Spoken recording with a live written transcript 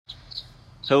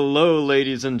Hello,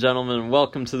 ladies and gentlemen.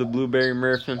 Welcome to the Blueberry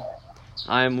Murphin.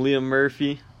 I am Liam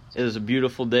Murphy. It is a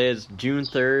beautiful day. It's June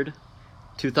 3rd,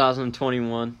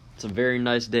 2021. It's a very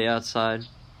nice day outside.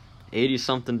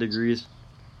 80-something degrees.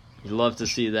 You love to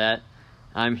see that.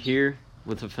 I'm here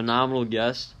with a phenomenal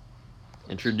guest.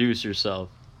 Introduce yourself.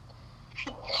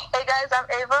 Hey guys, I'm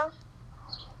Ava.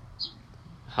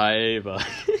 Hi, Ava.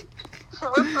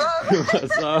 What's up?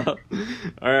 What's up?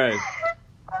 All right.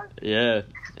 Yeah,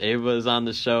 Ava is on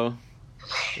the show.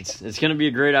 It's gonna be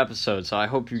a great episode, so I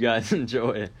hope you guys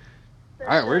enjoy it. All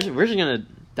right, we're just gonna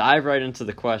dive right into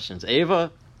the questions. Ava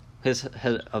has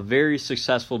had a very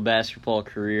successful basketball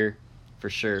career, for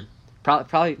sure.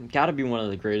 Probably got to be one of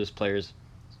the greatest players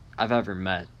I've ever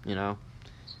met. You know.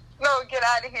 No, get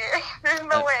out of here. There's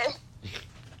no way.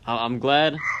 I'm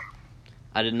glad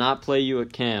I did not play you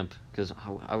at camp because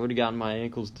I would have gotten my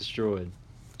ankles destroyed.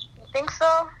 You think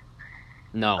so?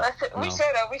 No. We should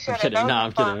have. I'm kidding. No,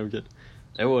 I'm kidding.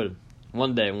 It would.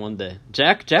 One day.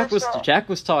 Jack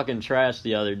was talking trash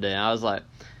the other day. I was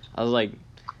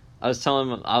telling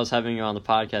him I was having you on the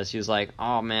podcast. He was like,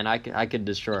 "Oh man, I could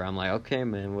destroy her." I'm like, "Okay,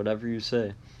 man, whatever you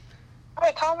say."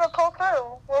 Alright, tell him to pull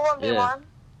through. We'll 1v1.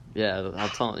 Yeah, I'll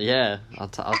tell him. Yeah, I'll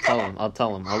tell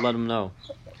him. I'll let him know.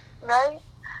 Right?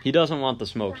 He doesn't want the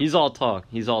smoke. He's all talk.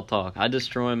 I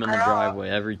destroy him in the driveway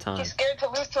every time. He's scared to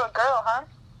lose to a girl, huh?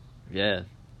 Yeah.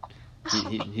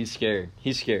 He's scared.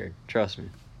 He's scared. Trust me.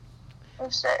 I'm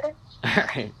sure. All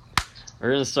right.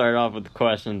 We're going to start off with the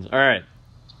questions. All right.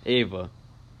 Ava,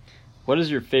 what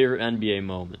is your favorite NBA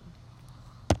moment?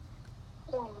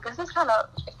 Ooh, this is kind of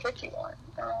a tricky one.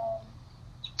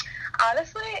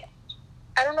 Honestly,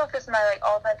 I don't know if it's my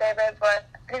all-time favorite, but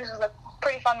I think this was a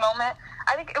pretty fun moment.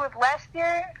 I think it was last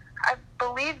year, I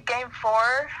believe Game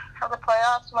 4 of the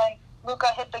playoffs when Luka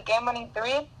hit the game-winning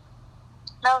three.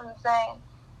 That was insane.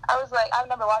 I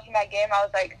remember watching that game. I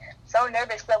was so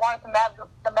nervous because I wanted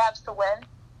the Mavs to win.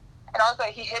 And also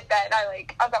he hit that, and I was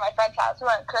at my friend's house. We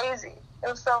went crazy. It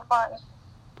was so fun.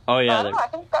 Oh yeah. I don't know. I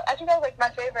think that was my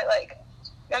favorite. You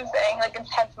know what I'm saying?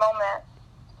 Intense moment.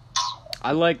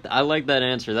 I like that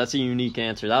answer. That's a unique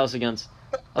answer. That was against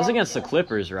the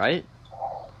Clippers, right?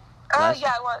 Yeah, it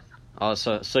was. Oh,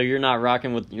 so you're not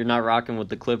rocking with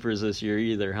the Clippers this year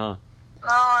either, huh? No,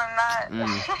 I'm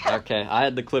not. Okay, I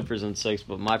had the Clippers in 6,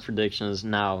 but my prediction is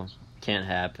now can't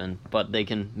happen. But they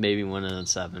can maybe win it in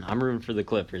 7. I'm rooting for the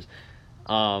Clippers.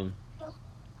 Yeah,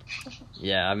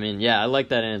 I like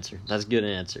that answer. That's a good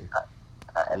answer.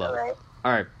 Love it.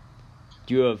 All right,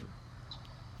 do you have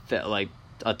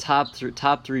a top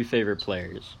 3 favorite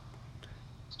players?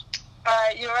 All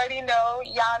right, you already know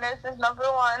Giannis is number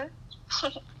 1.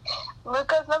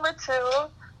 Luka's number 2. I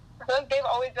feel like they've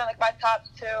always been my top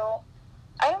 2.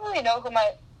 I don't really know who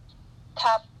my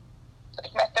top,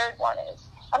 my third one is.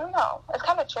 I don't know. It's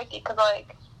kind of tricky because I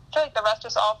feel like the rest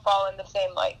just all fall in the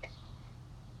same I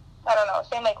don't know,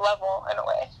 same level in a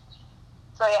way.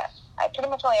 So yeah, I pretty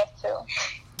much only have 2.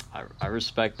 I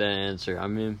respect that answer.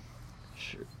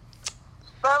 Sure.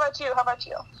 But how about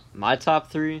you? My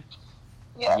top 3?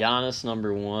 Yeah. Giannis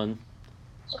number 1.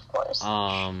 Of course.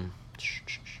 I'm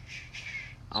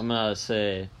gonna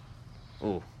say,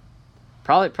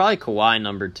 probably Kawhi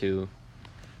number 2,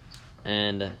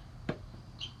 and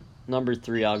number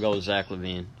 3 I'll go with Zach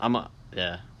LaVine.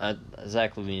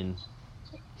 Zach LaVine.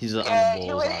 He's on the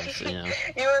Bulls, obviously. You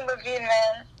and LaVine,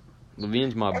 man.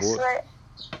 LaVine's my boy. Right.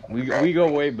 We go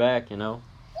way back, Day one.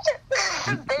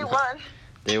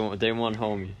 Day one,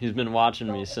 homie. He's been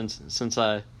watching me since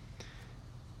I.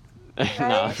 Right? No,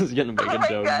 I was gonna make a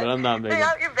joke, but I'm not making.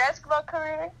 Throughout your basketball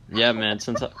career? Yeah, man.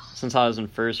 Since I was in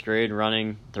first grade,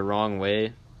 running the wrong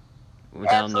way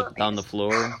down the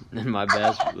floor in my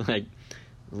basket,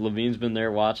 LaVine's been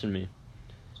there watching me.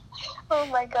 Oh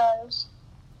my gosh.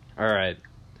 All right,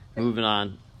 moving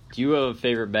on. Do you have a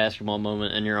favorite basketball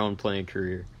moment in your own playing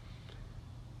career?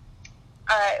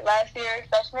 All right, last year,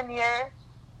 freshman year,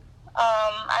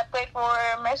 I played for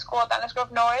my school, Douglas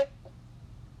Grove North.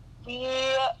 We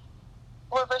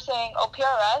were versing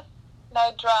OPRS, and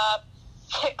I dropped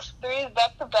 6 threes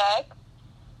back to back.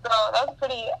 So that was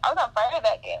I was on fire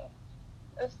that game.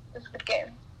 It was a good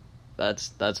game.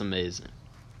 That's amazing.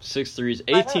 6 threes,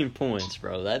 18 points,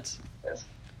 bro. That's. Yeah,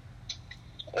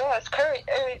 it's Curry.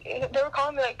 They were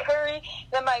calling me Curry.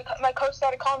 Then my coach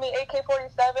started calling me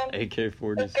AK-47.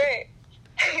 AK-47. It's great.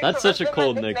 That's such a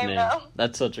cool nickname. Now.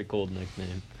 That's such a cool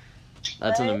nickname.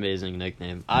 That's an amazing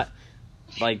nickname. I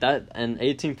like that, and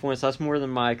 18 points. That's more than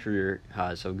my career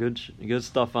high. So good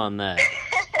stuff on that.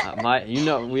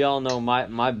 We all know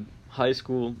my high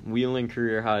school Wheeling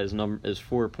career high is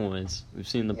 4 points. We've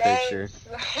seen the picture.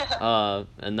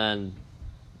 And then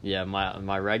Yeah,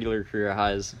 my regular career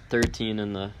high is 13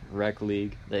 in the rec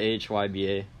league, the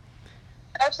HYBA.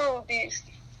 Absolute beast.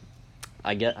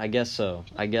 I guess so.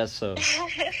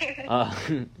 All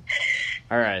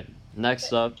right.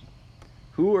 Next up,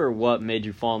 who or what made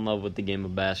you fall in love with the game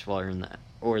of basketball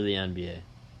or the NBA?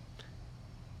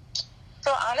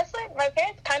 So honestly, my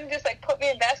parents kind of just like put me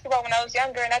in basketball when I was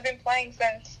younger, and I've been playing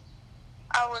since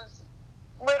I was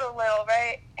little,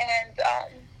 right? And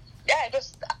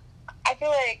I feel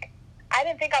like I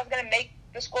didn't think I was gonna make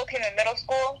the school team in middle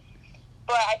school,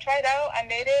 but I tried out, I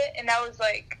made it, and that was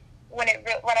like when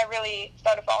I really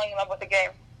started falling in love with the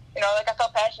game. You know, like I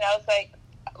felt passionate. I was like,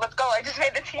 let's go! I just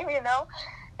made the team, you know.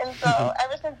 And so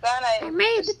ever since then, I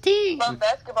made the team. Love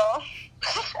basketball.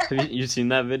 Have you seen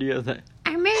that video?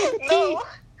 I made the team.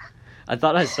 I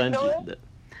thought I sent you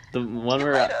the one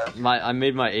where I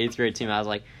made my 8th grade team. I was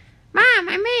like, Mom,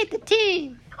 I made the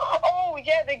team. Oh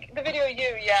yeah, the video of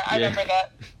you. Yeah, I remember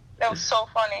that. That was so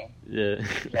funny. Yeah.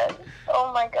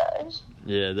 Oh my gosh.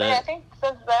 Yeah. Yeah, I think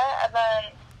since that,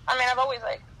 and then I've always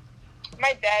like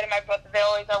my dad and my brother. They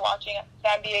always are watching the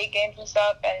NBA games and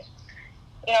stuff, and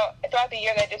you know throughout the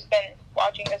year they've just been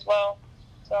watching as well.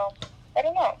 So I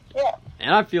don't know. Yeah.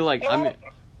 And I feel like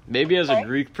maybe as a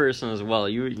Greek person as well.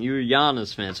 You're a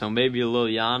Giannis fan, so maybe a little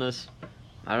Giannis.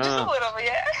 I don't know. Just a little bit,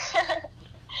 yeah.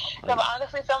 No, but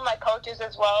honestly, some of my coaches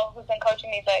as well, who've been coaching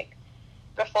me like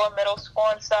before middle school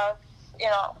and stuff, you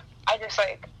know, I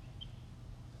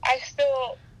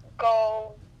still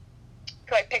go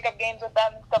to like pick up games with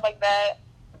them and stuff like that.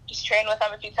 Just train with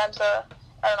them a few times a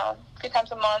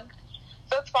month.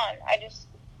 So it's fun.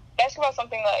 Basketball's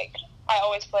something like I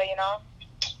always play, you know.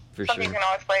 For something sure. you can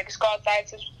always play. Just go outside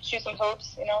to shoot some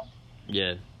hoops, you know.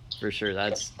 Yeah, for sure.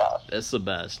 That's the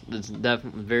best. It's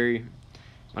definitely very.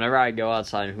 Whenever I go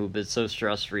outside and hoop, it's so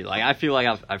stress-free. Like, I feel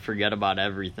like I forget about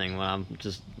everything when I'm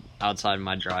just outside in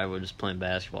my driveway just playing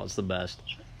basketball. It's the best.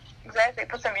 Exactly.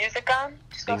 Put some music on.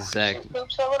 Just go Exactly. shoot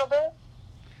hoops a little bit.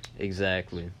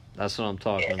 Exactly. That's what I'm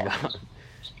talking about.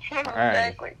 All right.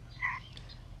 Exactly.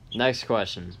 Next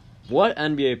question. What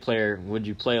NBA player would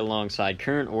you play alongside,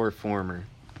 current or former?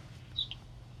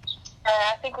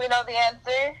 I think we know the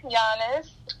answer,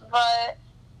 Giannis. But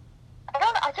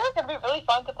I feel like it'd be really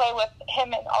fun to play with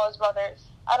him and all his brothers.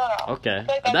 I don't know. Okay. I feel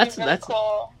like that'd be really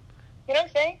cool. You know what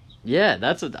I'm saying?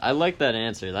 Yeah, I like that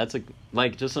answer.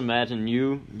 Just imagine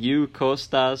you,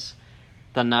 Kostas,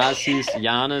 Thanasis,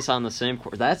 Giannis on the same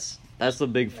court. That's the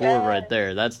big four right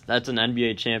there. That's an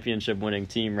NBA championship winning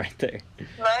team right there.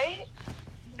 Right?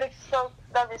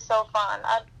 That'd be so fun.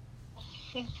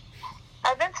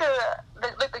 I've been to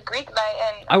the Greek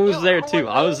night and I was there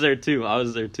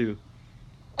too.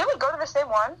 Did we go to the same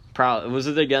one? Probably. Was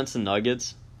it against the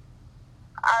Nuggets?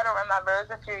 I don't remember. It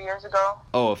was a few years ago.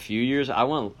 Oh, a few years? I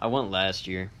went last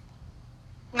year.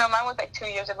 No, mine was like 2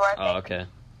 years ago, I think. Oh, okay.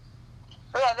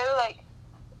 But yeah, they were like,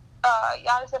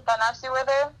 Giannis and Thanasi were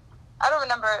there. I don't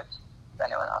remember if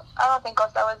anyone else. I don't think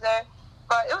Costa was there.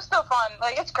 But it was still fun.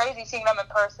 Like, it's crazy seeing them in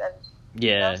person.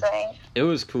 Yeah. You know what I'm saying? It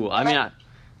was cool. I mean,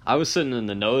 I was sitting in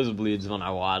the nosebleeds when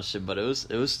I watched it, but it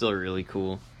was still really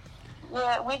cool.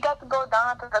 Yeah, we got to go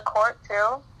down to the court,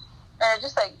 too. And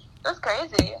it was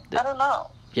crazy. I don't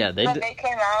know. Yeah, they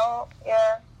came out,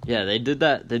 yeah. Yeah, they did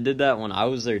that. They did that when I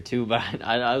was there too, but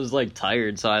I was like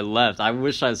tired, so I left. I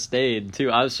wish I stayed too.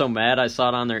 I was so mad. I saw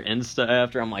it on their Insta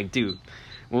after. I'm like, dude,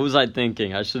 what was I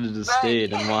thinking? I should have just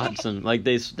stayed and watched them. Like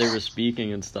they were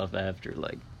speaking and stuff after.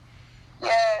 Like,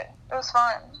 yeah, it was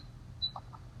fun.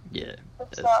 Yeah,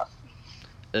 good stuff.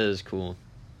 It is cool.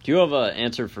 Do you have an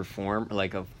answer for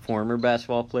a former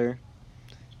basketball player?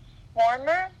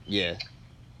 Former? Yeah.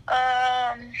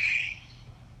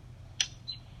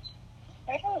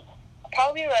 I don't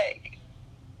probably like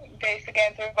basic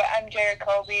answer, but I'm Jared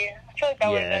Kobe. I feel like that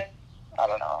would have been, I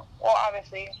don't know. Well,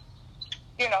 obviously,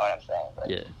 you know what I'm saying. But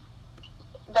yeah.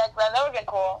 Back then, that would have been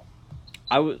cool.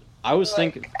 I was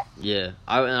thinking, yeah.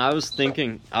 I was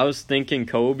thinking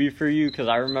Kobe for you because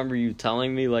I remember you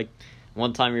telling me like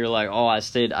one time you were like, oh, I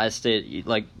stayed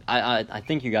like I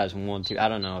think you guys won too. I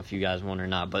don't know if you guys won or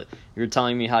not, but you were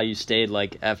telling me how you stayed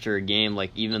like after a game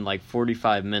like even like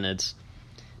 45 minutes.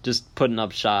 Just putting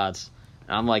up shots.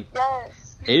 And I'm like,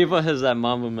 yes. Ava has that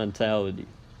Mamba mentality.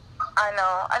 I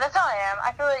know. And that's how I am.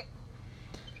 I feel like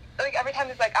every time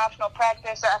there's like optional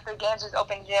practice or after games there's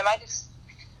open gym,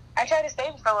 I try to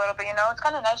stay for a little bit, you know? It's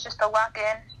kind of nice just to walk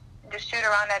in and just shoot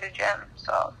around at a gym,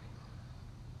 so.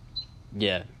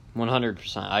 Yeah,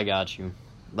 100%. I got you.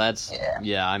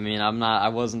 Yeah, I mean, I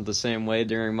wasn't the same way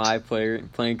during my playing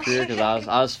career because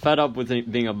I was fed up with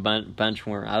being a bench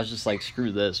warmer. I was just like,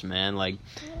 screw this, man. Like,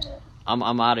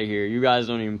 I'm out of here. You guys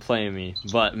don't even play me.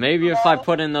 But maybe if I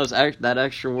put in that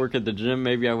extra work at the gym,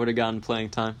 maybe I would have gotten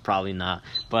playing time. Probably not.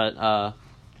 But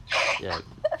yeah,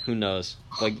 who knows?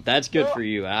 Like, that's good for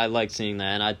you. I like seeing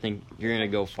that, and I think you're gonna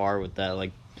go far with that.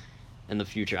 Like, in the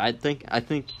future, I think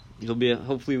you'll be.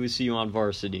 Hopefully, we see you on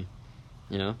varsity.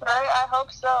 You know. I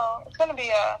hope so. It's gonna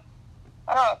be I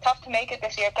don't know, tough to make it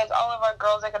this year because all of our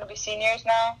girls are gonna be seniors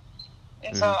now,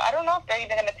 and so I don't know if they're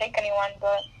even gonna take anyone.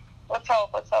 But let's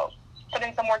hope. Put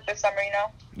in some work this summer, you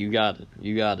know. You got it.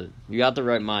 You got the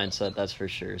right mindset. That's for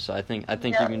sure. So I think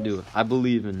you can do it. I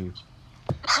believe in you.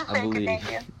 I believe. Thank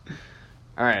you.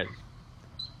 All right.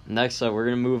 Next up, we're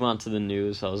gonna move on to the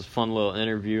news. That was a fun little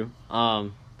interview.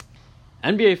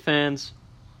 NBA fans,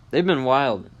 they've been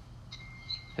wild.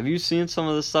 Have you seen some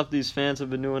of the stuff these fans have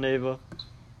been doing, Ava?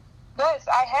 Yes,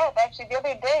 I have actually. The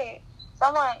other day,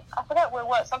 someone, I forgot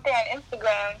what, something on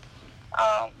Instagram.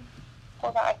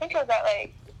 Hold on, I think it was at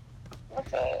like,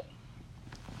 what's it?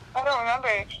 I don't remember,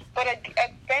 but a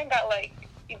fan got like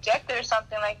ejected or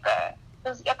something like that. It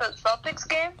was at the Celtics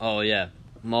game. Oh yeah,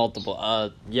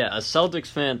 multiple. Yeah, a Celtics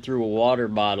fan threw a water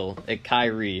bottle at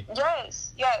Kyrie.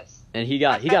 Yes. And he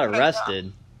got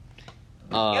arrested.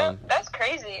 Yeah, that's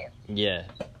crazy. Yeah,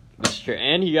 that's true.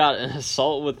 And he got an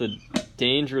assault with a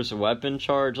dangerous weapon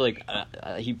charge. Like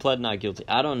he pled not guilty.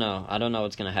 I don't know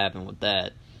what's gonna happen with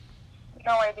that.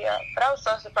 No idea. But I was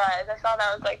so surprised. I saw that.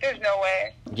 I was like, "There's no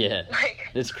way." Yeah,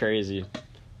 it's crazy.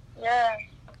 Yeah.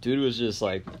 Dude was just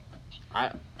like,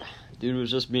 dude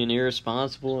was just being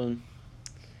irresponsible, and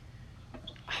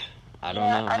I don't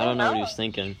know. I don't know what he was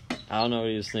thinking. I don't know what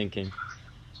he was thinking.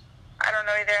 I don't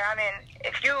know either. I mean,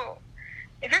 if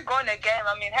you're going to a game,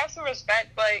 I mean, have some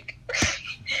respect. Like,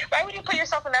 why would you put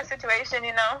yourself in that situation?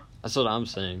 You know. That's what I'm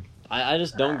saying. I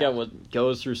just don't get what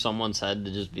goes through someone's head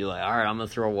to just be like, all right, I'm gonna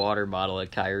throw a water bottle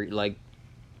at Kyrie. Like,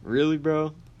 really,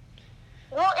 bro?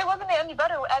 Well, it wasn't any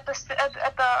better at the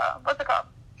what's it called,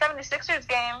 76ers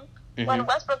game when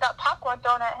Westbrook got popcorn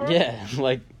thrown at him. Yeah,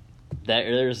 like that.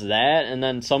 There's that, and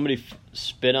then somebody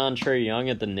spit on Trae Young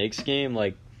at the Knicks game.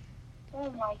 Like,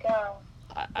 oh my god.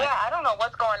 I don't know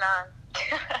what's going on.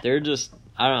 They're just,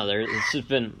 I don't know. It's just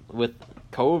been with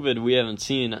COVID, we haven't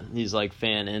seen these like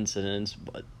fan incidents,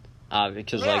 but.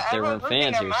 Because like there weren't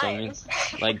fans here, so I mean,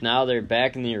 like now they're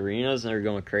back in the arenas and they're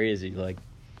going crazy. Like,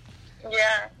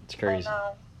 yeah, it's crazy.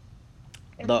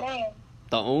 The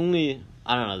only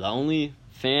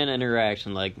fan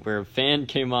interaction, like where a fan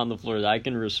came on the floor that I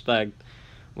can respect,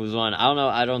 was one.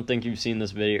 I don't think you've seen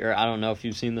this video, or I don't know if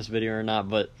you've seen this video or not,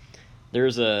 but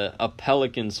there's a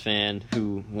Pelicans fan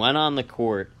who went on the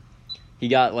court. He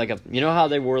got like you know how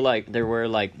they wear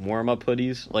like warm up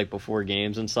hoodies like before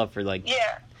games and stuff, or like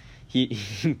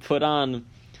He put on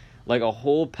like a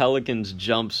whole Pelicans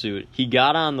jumpsuit. He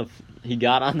got on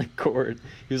the court.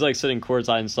 He was like sitting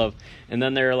courtside and stuff. And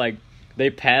then they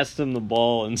passed him the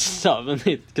ball and stuff, and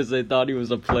because they thought he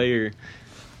was a player.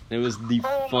 It was the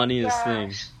funniest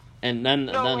thing. And then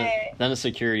a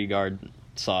security guard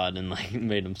saw it and like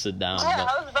made him sit down. Yeah,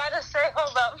 I was about to say,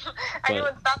 hold up.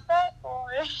 Anyone stop that? Or...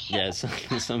 Yeah,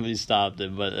 somebody stopped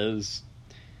it, but it was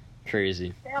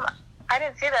crazy. Damn. I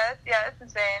didn't see that. Yeah, that's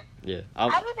insane. Yeah.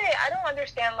 How do they? I don't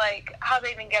understand like how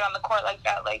they even get on the court like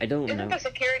that. Like, I don't know. Isn't the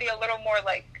security a little more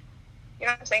like, you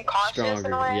know what I'm saying, cautious stronger?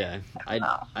 In a way?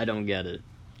 Yeah. I don't get it.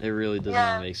 It really does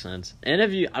not make sense. And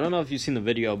I don't know if you've seen the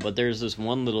video, but there's this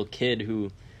one little kid who,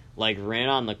 like, ran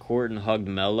on the court and hugged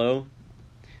Melo.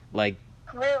 Like.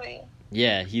 Really?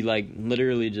 Yeah, he like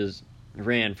literally just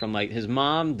ran from like his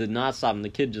mom did not stop him. The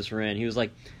kid just ran. He was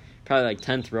like probably like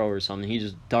 10th row or something. He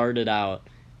just darted out.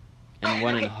 And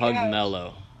went and hugged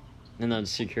Melo. And then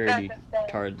security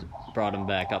guards brought him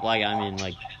back up. Like, I mean,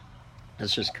 like,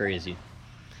 it's just crazy.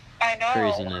 I know.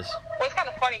 Craziness. Well, it's kind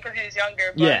of funny because he was younger.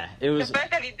 But yeah, it was. The fact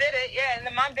that he did it, and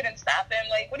the mom didn't stop him.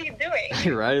 Like, what are you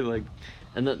doing? Right? Like,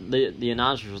 and the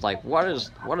announcer was like, what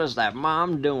is that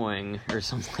mom doing? Or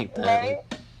something like that. Right?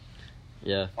 Like,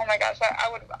 yeah. Oh my gosh,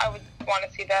 I would want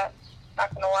to see that.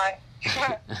 Not gonna lie.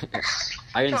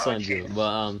 I can send you,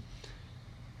 but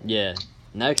yeah.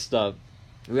 Next up,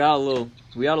 we got a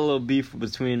little beef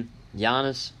between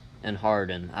Giannis and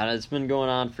Harden. It's been going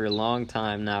on for a long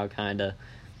time now, kind of.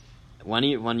 When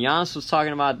Giannis was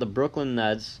talking about the Brooklyn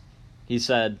Nets, he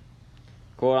said,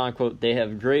 quote unquote, they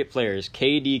have great players,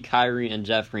 KD, Kyrie, and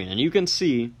Jeff Green. And you can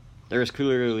see there's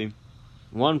clearly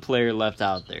one player left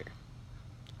out there.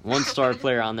 One star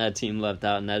player on that team left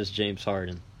out, and that is James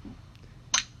Harden.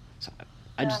 So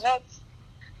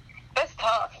that's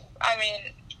tough. I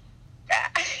mean,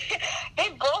 they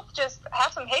both just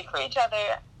have some hate for each other.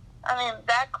 I mean,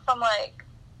 back from like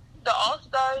the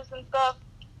All-Stars and stuff,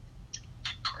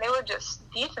 They were just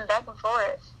beefing back and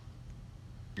forth.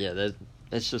 Yeah,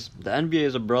 that's just the NBA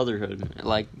is a brotherhood.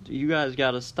 Like, you guys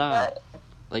gotta stop. Right.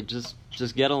 Like, just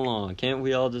get along. Can't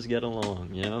we all just get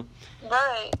along? You know?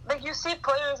 Right. Like you see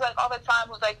players like all the time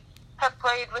who like have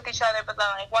played with each other, but then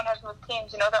like one has moved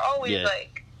teams. You know, they're always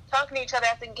like talking to each other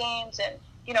after games, and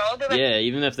you know, they're like,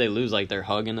 even if they lose, like they're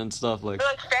hugging and stuff. Like they're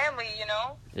like family, you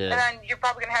know. Yeah. And then you're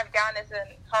probably gonna have Giannis and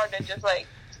Harden just like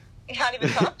not even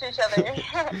talk to each other.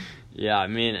 Yeah, I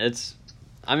mean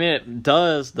it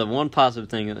does. The one positive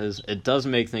thing is it does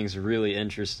make things really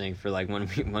interesting for like when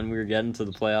we were getting to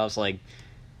the playoffs. Like,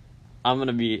 I'm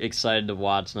gonna be excited to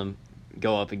watch them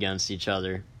go up against each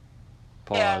other.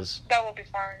 Pause. Yeah, that will be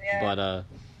fun. Yeah.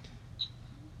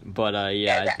 But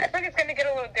yeah. I think it's gonna get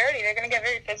a little dirty. They're gonna get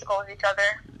very physical with each other.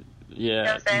 Yeah. You know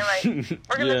what I'm saying? Like,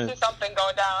 we're gonna see something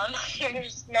go down.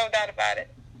 There's no doubt about it.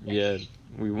 Yeah,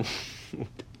 we.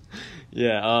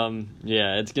 Yeah,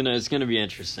 it's gonna be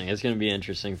interesting. It's gonna be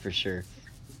interesting for sure.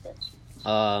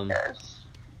 Yes.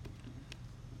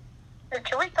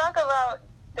 Can we talk about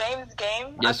Dame's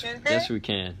game on Tuesday? Yes, we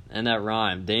can. And that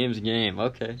rhyme, Dame's game.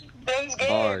 Okay. Dame's game.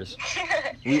 Bars.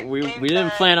 we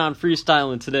didn't plan on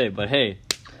freestyling today, but hey,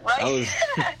 right? That was,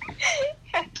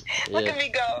 Look at me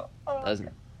go. Oh,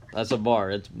 that's a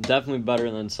bar. It's definitely better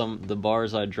than the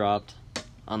bars I dropped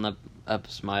on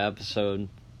my episode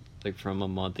like from a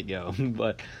month ago.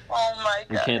 But oh my God,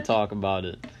 we can't talk about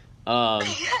it.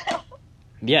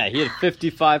 Yeah, he had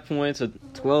 55 points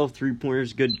with 12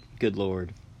 3-pointers. Good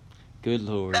lord. Good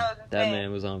lord. That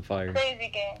man was on fire. Crazy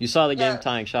game. You saw the game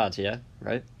tying shots, yeah?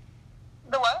 Right?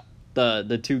 The what?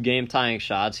 The 2 game tying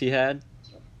shots he had?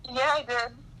 Yeah, I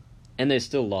did. And they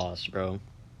still lost, bro.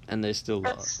 And they still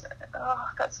lost. Oh,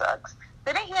 that sucks.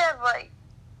 Didn't he have like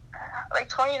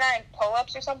 29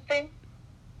 pull-ups or something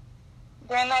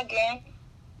during that game?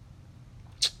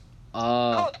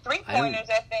 3-pointers,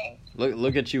 I think.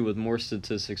 Look at you with more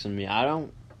statistics than me. I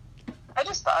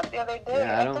just thought the other day.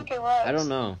 Yeah, I think it was. I don't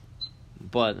know.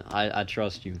 But I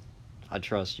trust you. I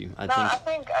think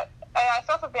I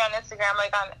saw something on Instagram,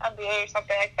 like on NBA or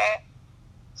something like that.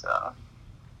 So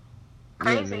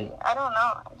crazy. Yeah, I don't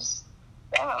know.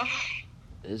 Damn.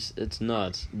 It's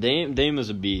nuts. Dame is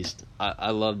a beast.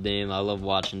 I love Dame. I love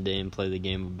watching Dame play the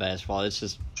game of basketball. It's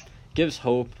just gives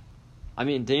hope. I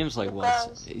mean, Dame's like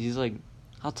what? He's like,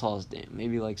 how tall is Dame?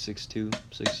 Maybe like 6'2",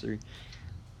 6'3".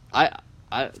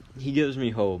 He gives me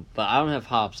hope, but I don't have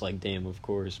hops like Dame, of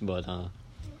course. But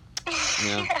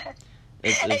you know,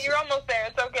 hey, you're almost there.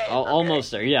 It's okay.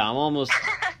 Almost there. Yeah, I'm almost.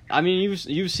 I mean,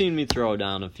 you've seen me throw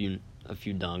down a few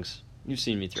dunks. You've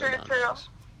seen me throw down dunks.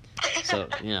 So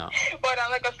you know. What,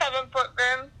 on like a 7-foot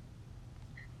rim?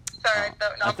 Sorry,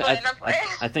 I'm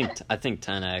playing. I think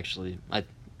 10 actually.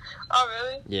 Oh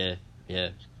really? Yeah.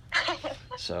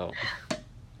 So.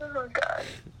 Oh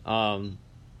God.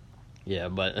 Yeah,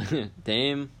 but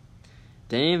Dame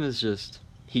is just,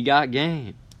 he got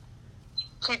game.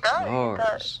 He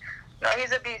does. No,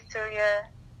 he's a beast too, yeah.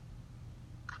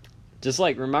 Just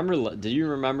like, do you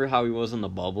remember how he was in the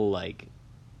bubble? Like,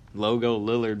 Logo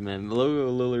Lillard, man.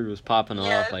 Logo Lillard was popping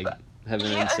off, like,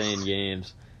 having insane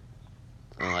games.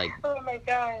 And like, oh my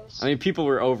gosh. I mean, people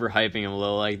were overhyping him a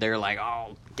little. Like, they were like,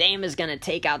 oh, Dame is going to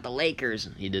take out the Lakers.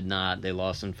 He did not. They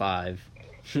lost in 5.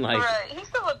 Like, right. He's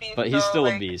still a beast. But he's still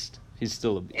a beast. He's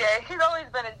still a beast. Yeah, he's always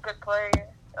been a good player.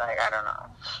 Like, I don't know.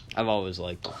 I've always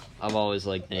liked him. I've always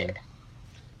liked Dame. Yeah.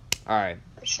 All right.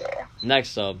 For sure.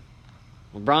 Next up,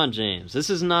 LeBron James. This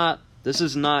is not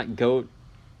GOAT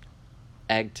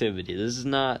activity. This is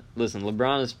not. Listen,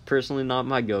 LeBron is personally not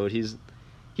my GOAT. He's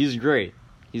great.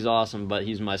 He's awesome, but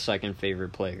he's my second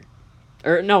favorite player.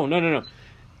 Or no.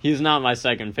 He's not my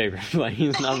second favorite player.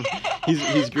 He's not.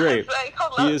 He's great.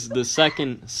 He is the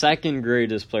second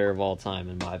greatest player of all time,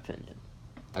 in my opinion.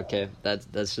 Okay,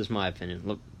 that's just my opinion.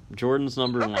 Look, Jordan's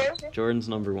number one. Jordan's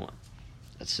number one.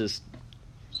 That's just.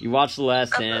 You watch The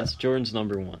Last Dance. Jordan's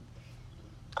number one.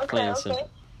 Plain and simple.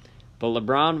 But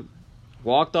LeBron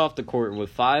walked off the court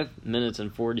with 5 minutes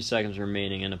and 40 seconds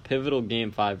remaining in a pivotal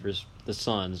Game 5 versus the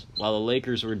Suns, while the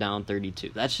Lakers were down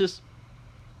 32. That's just,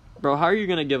 bro. How are you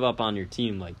gonna give up on your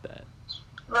team like that?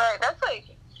 Right.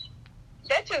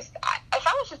 If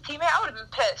I was his teammate, I would have been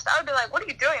pissed. I would be like, "What are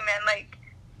you doing, man? Like,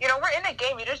 you know, we're in a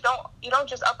game. You don't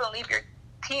just up and leave your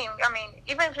team. I mean,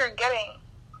 even if you're getting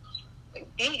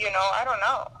beat, you know, I don't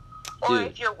know, or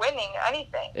Dude, if you're winning,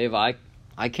 anything." Ava,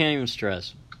 I can't even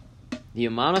stress the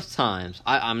amount of times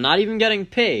I'm not even getting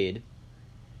paid.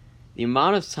 The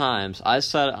amount of times I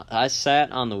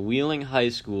sat on the Wheeling High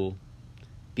School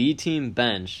B team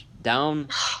bench down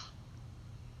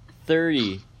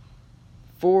 30,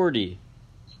 40,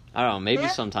 I don't know, maybe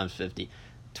sometimes 50,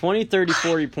 20, 30,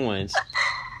 40 points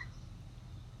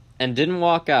and didn't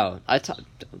walk out. I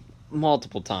talked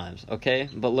multiple times, okay?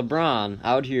 But LeBron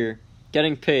out here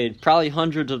getting paid probably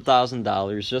hundreds of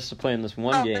 $1,000s just to play in this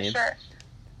one game, for sure.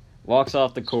 walks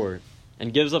off the court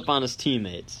and gives up on his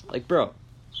teammates. Like, bro,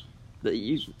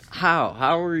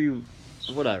 how are you?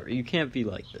 Whatever. You can't be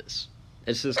like this.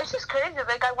 It's just crazy.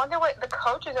 Like, I wonder what the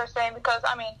coaches are saying because,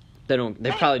 I mean...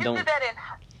 They probably don't... Did that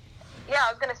yeah,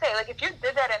 I was going to say, like, if you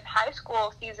did that in high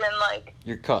school season, like...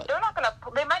 You're cut. They're not going to...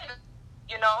 They might,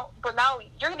 you know, but now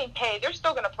you're getting paid. They're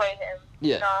still going to play him,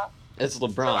 yeah. You know? It's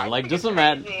LeBron. So like, just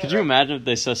imagine... Could you imagine if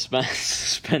they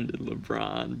suspended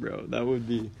LeBron, bro? That would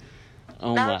be...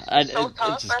 Oh, my... It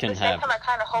just can't happen. I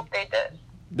kind of hope they did.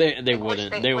 They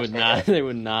wouldn't. They would not. They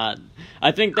would not.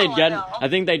 I think they'd get. I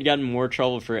think they'd get in more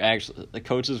trouble for actually. The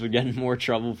coaches would get in more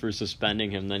trouble for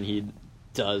suspending him than he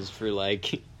does for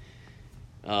like.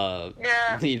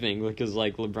 Leaving because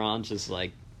like LeBron's just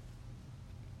like.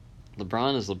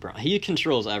 LeBron is LeBron. He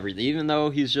controls everything, even though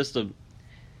he's just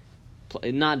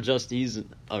he's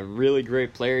a really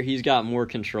great player. He's got more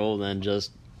control than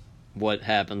just what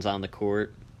happens on the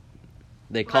court.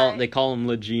 They call him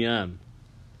Le GM.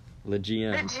 Le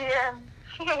GM.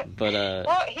 But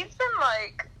well, he's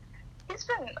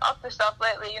been up to stuff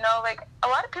lately, you know, like a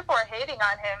lot of people are hating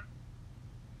on him.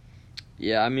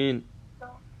 Yeah, I mean,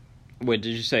 wait,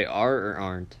 did you say are or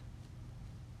aren't?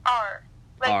 Are.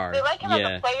 Like, are. They like him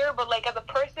as a player, but like as a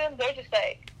person, they're just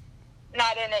like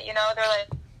not in it, you know. They're like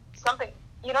something,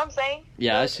 you know what I'm saying?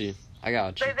 Yeah, I see. I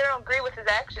got you. They don't agree with his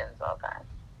actions all the time.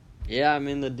 Yeah, I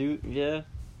mean the dude. Yeah,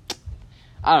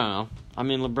 I don't know. I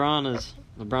mean LeBron is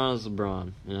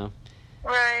LeBron, you know.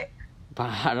 Right. But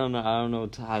I don't know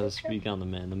how to speak on the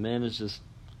man. The man is just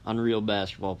unreal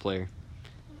basketball player.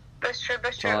 That's true.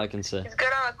 That's all I can say. He's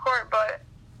good on the court, but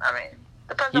I mean,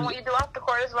 depends on what you do off the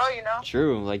court as well, you know.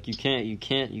 True. Like you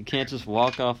can't just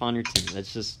walk off on your team.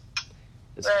 It's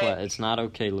not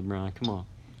okay, LeBron. Come on.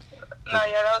 No,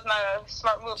 yeah, that was not a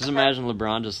smart move. Just imagine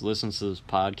LeBron just listens to this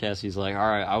podcast. He's like, all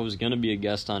right, I was gonna be a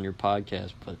guest on your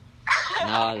podcast, but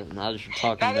now that you're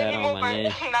talking bad on my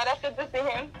name. Not after dissing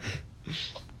him.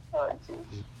 Oh,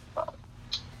 jeez.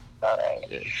 Alright.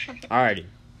 Alrighty.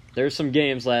 There's some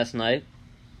games last night,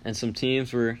 and some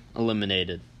teams were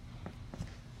eliminated.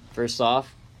 First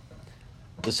off,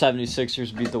 the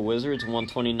 76ers beat the Wizards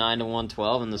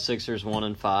 129-112, and the Sixers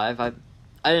 1-5.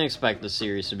 I didn't expect the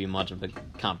series to be much of a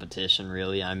competition,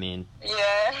 really. I mean... Yeah,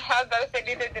 I was about to say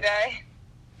neither did I.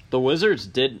 The Wizards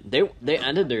did... They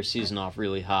ended their season off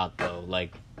really hot, though.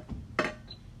 Like...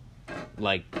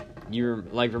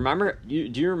 remember... Do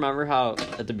you remember how,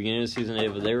 at the beginning of the season, they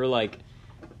were, like,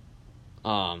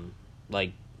 bottom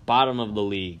of the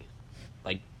league.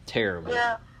 Like, terrible.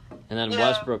 Yeah. And then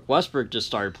Westbrook just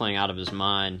started playing out of his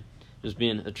mind, just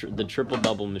being the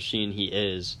triple-double machine he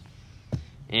is.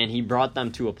 And he brought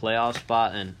them to a playoff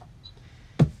spot, and,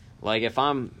 like, if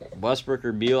I'm Westbrook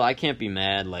or Beal, I can't be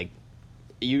mad. Like,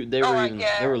 they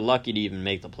were lucky to even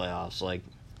make the playoffs. Like,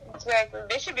 exactly.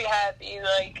 They should be happy.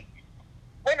 Like,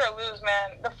 win or lose,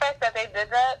 man. The fact that they did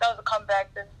that was a comeback.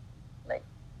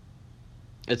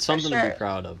 It's something to be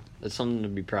proud of. It's something to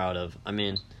be proud of. I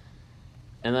mean,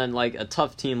 and then, like, a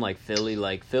tough team like Philly.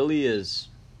 Like, Philly is...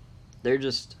 They're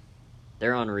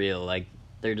unreal. Like,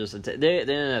 they're just... They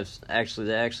didn't have... Actually,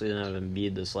 they didn't have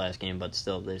Embiid this last game, but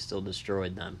they still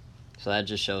destroyed them. So that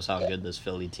just shows how good this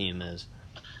Philly team is.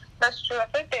 That's true. I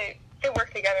think they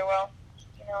work together well.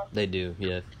 You know. They do,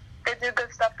 yeah. They do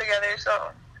good stuff together,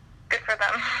 so good for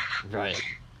them. Right.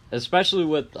 Especially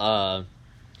with,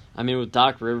 with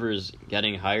Doc Rivers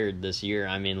getting hired this year.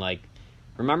 I mean, like,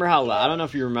 remember how... I don't know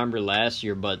if you remember last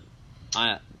year, but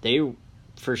they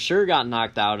for sure got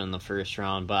knocked out in the first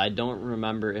round, but I don't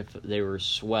remember if they were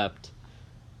swept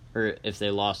or if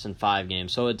they lost in 5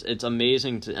 games. So it's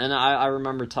amazing to... And I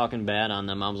remember talking bad on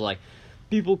them. I was like,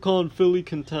 people calling Philly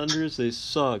contenders, they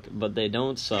suck. But they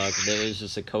don't suck. It's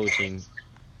just a coaching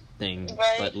thing.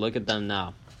 Right. But look at them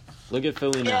now. Look at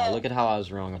Philly now. Look at how I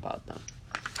was wrong about them.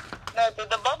 No,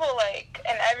 the bubble, like,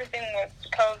 and everything with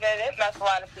COVID, it messed a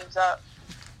lot of teams up.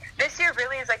 This year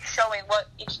really is, like, showing what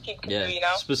each team can do, you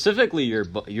know? Specifically your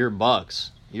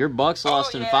Bucks. Your Bucks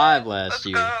lost in 5 last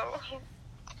year. Go.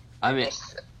 I mean...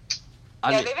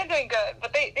 they've been doing good,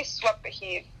 but they swept the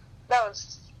Heat. That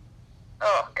was...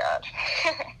 Oh, God.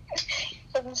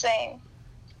 That's insane.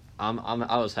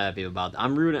 I was happy about that.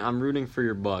 I'm rooting for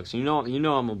your Bucks. You know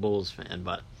I'm a Bulls fan,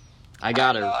 but I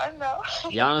gotta... I know.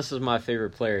 Giannis is my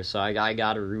favorite player, so I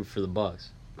gotta root for the Bucks.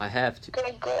 I have to.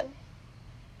 Good.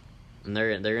 And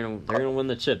they're gonna win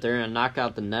the chip. They're gonna knock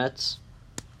out the Nets.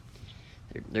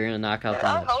 They're gonna knock out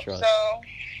the Nets. I hope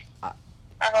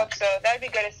so. I hope so. That'd be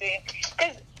good to see.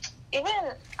 Because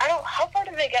how far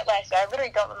did they get last year? I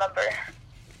literally don't remember.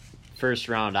 First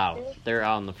round out. They're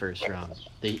out in the first round.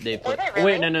 They played. Were they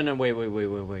really? Wait, no,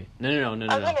 wait. No. I was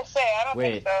gonna say, I don't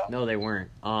think so. No, they weren't.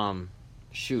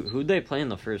 Shoot, who'd they play in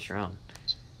the first round?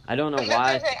 I don't know That's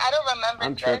why. the thing, I don't remember.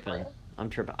 I'm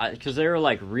tripping. Because they were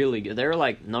like really good. They were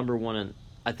like number one in.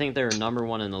 I think they were number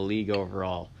one in the league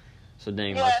overall. So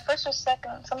dang. Yeah, first or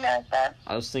second, something like that.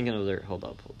 I was thinking of their. Hold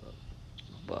up.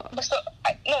 But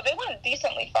no, they went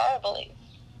decently far, I believe.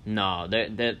 No, they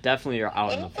definitely are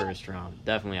out in the first round.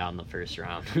 Definitely out in the first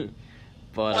round.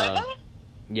 But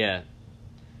yeah.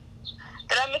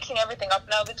 Then I'm mixing everything up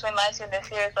now between last year and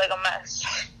this year. It's like a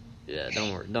mess. Yeah,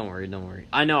 don't worry.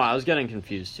 I know, I was getting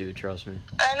confused too, trust me.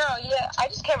 I know, yeah. I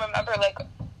just can't remember, like...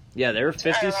 Yeah, they were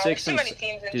 56 and...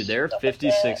 Dude, they were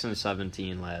 56 and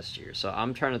 17 last year. So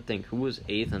I'm trying to think, who was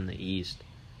 8th in the East?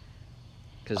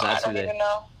 Because that's who they... I don't even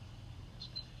know.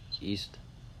 East?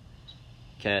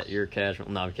 You're casual.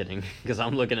 No, I'm kidding. Because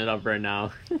I'm looking it up right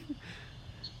now.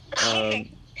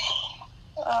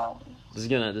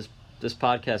 This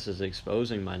podcast is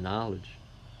exposing my knowledge.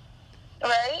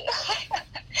 Right?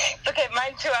 Okay,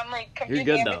 mine too. I'm like confused.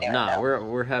 You're good though. Nah,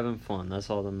 we're having fun.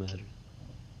 That's all that matters.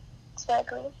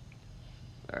 Exactly.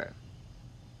 Alright.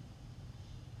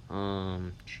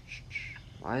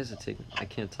 Why is it taking... I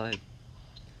can't type.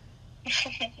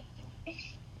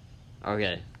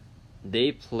 Okay.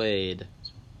 They played...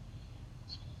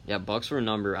 Yeah, Bucks were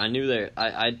number... I knew they...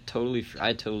 I totally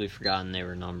forgotten they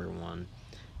were number one.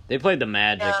 They played the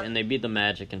Magic, and they beat the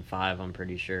Magic in 5, I'm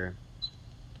pretty sure.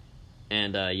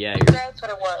 And, yeah... That's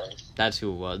what it was. That's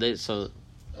who it was.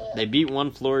 They beat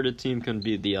one Florida team, couldn't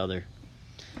beat the other.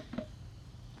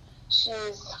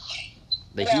 Jeez.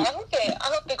 I hope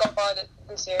they go far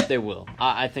this year. They will.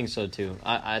 I think so, too.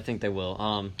 I think they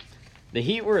will. The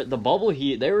Heat were... The bubble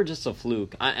Heat, they were just a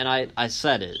fluke. I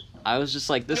said it. I was just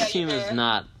like, this team is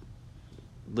not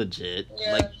legit.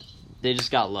 Yeah. Like, they just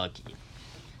got lucky.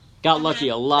 Got lucky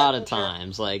a lot of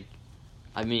times. Like,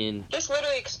 I mean... Just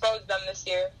literally exposed them this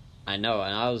year. I know,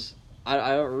 and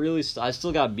I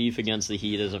still got beef against the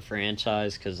Heat as a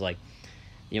franchise, because, like,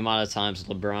 the amount of times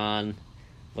LeBron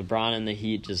and the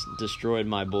Heat just destroyed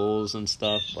my Bulls and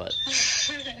stuff, but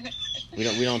we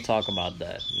don't talk about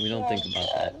that. We don't think about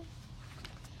that.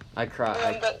 I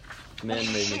cry. Man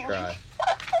made me cry.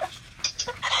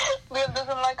 Liam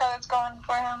doesn't like how it's going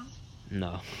for him.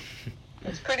 No.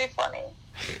 It's pretty funny.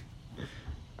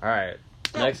 Alright,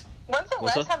 next. When's the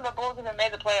last time the Bulls even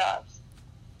made the playoffs?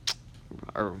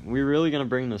 Are we really going to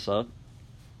bring this up?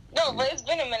 No, but it's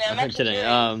been a minute. I'm kidding.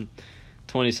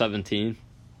 2017.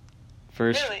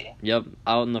 Really? Yep,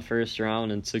 out in the first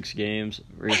round in 6 games.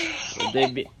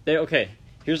 Okay,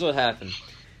 here's what happened.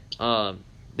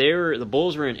 The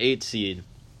Bulls were an 8 seed,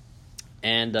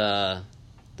 and the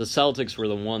Celtics were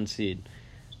the 1 seed.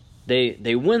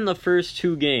 They win the first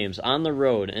 2 games on the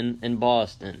road in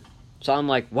Boston. So I'm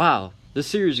like, wow, this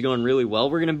series is going really well.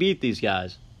 We're going to beat these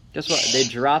guys. Guess what? They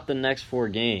dropped the next 4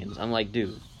 games. I'm like,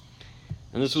 dude.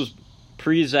 And this was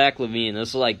pre-Zach LaVine.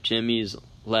 This was like Jimmy's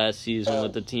last season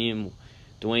with the team.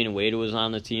 Dwayne Wade was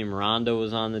on the team. Rondo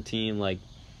was on the team. Like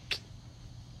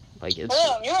it's...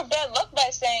 Well, you're a bad luck by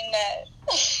saying that.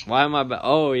 Why am I bad?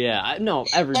 Oh, yeah. No,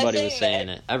 everybody was saying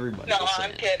it. Everybody was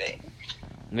saying it. No, I'm kidding.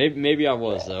 Maybe I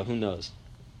was, though. Who knows?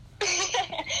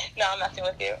 No, I'm messing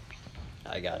with you.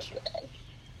 I got you.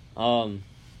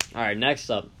 Alright, next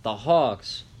up. The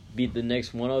Hawks beat the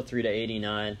Knicks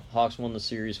 103-89. Hawks won the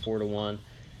series 4-1.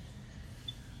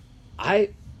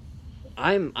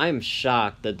 I'm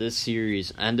shocked that this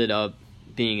series ended up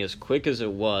being as quick as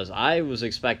it was. I was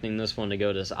expecting this one to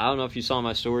go to... I don't know if you saw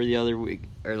my story the other week,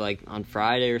 or like on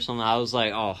Friday or something. I was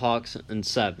like, oh, Hawks in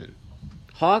 7.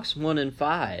 Hawks 1 in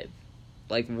 5.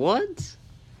 Like, what?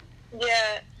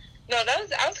 Yeah. No,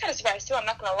 I was kind of surprised too, I'm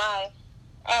not going to lie.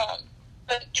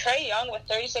 But Trae Young with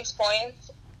 36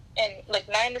 points and like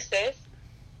 9 assists,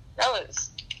 that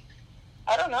was...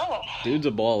 I don't know. Dude's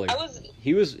a baller.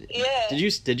 He was. Yeah.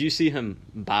 Did you see him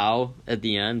bow at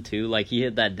the end too? Like he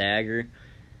hit that dagger.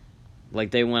 Like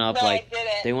they went up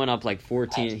they went up like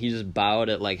 14. He just bowed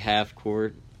at like half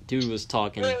court. Dude was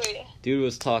talking. Really? Dude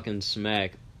was talking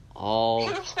smack all.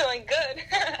 He was feeling good.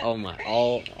 Oh my!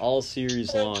 All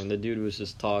series long, the dude was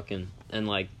just talking and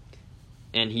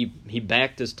he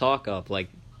backed his talk up. Like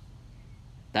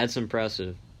that's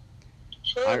impressive.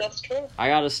 True, that's true. I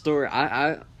got a story.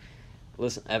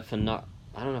 Listen, I don't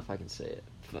know if I can say it.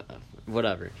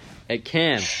 Whatever. At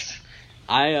camp,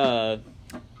 I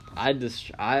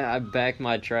backed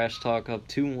my trash talk up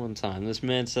 2 one time. This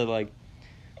man said like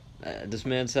This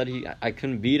man said I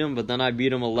couldn't beat him, but then I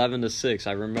beat him 11-6.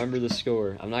 I remember the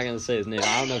score. I'm not gonna say his name.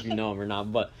 I don't know if you know him or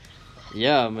not, but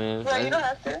yeah, man. No, you don't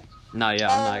have to. No, yeah,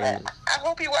 I'm not gonna. I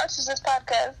hope he watches this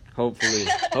podcast.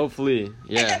 Hopefully,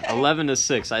 yeah.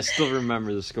 11-6. I still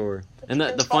remember the score. And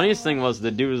the funniest thing was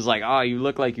the dude was like, "Oh, you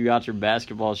look like you got your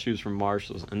basketball shoes from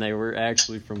Marshalls," and they were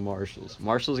actually from Marshalls.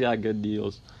 Marshalls got good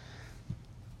deals.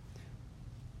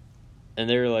 And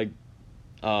they were like,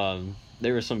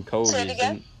 they were some Kobe's.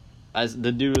 And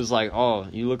the dude was like, "Oh,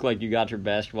 you look like you got your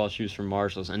basketball shoes from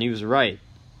Marshalls," and he was right.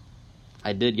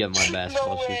 I did get my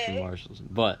basketball shoes from Marshalls,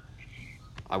 but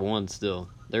I won still.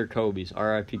 They're Kobe's.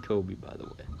 R.I.P. Kobe, by the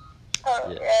way.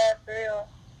 Oh yeah, for real.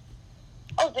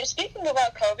 Oh, speaking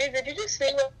about Kobe, did you just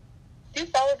see what? Do you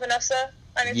follow Vanessa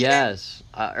on Instagram? Yes,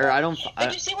 I don't.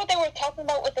 Did you see what they were talking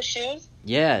about with the shoes?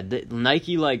 Yeah,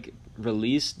 Nike like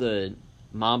released the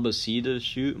Mambacita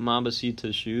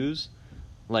shoes,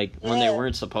 like when they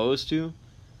weren't supposed to.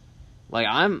 Like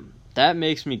that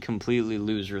makes me completely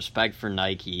lose respect for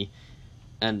Nike,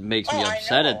 and makes me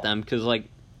upset at them because like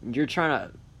you're trying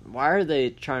to. Why are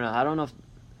they trying to? I don't know if,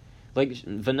 like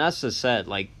Vanessa said,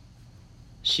 like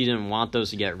she didn't want those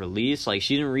to get released. Like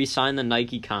she didn't re-sign the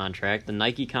Nike contract. The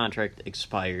Nike contract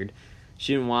expired.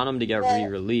 She didn't want them to get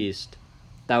re-released.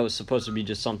 That was supposed to be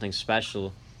just something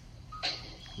special.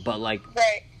 But like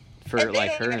for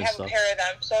like her and stuff. Pair of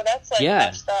them, so that's like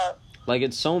messed up. Like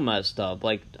it's so messed up.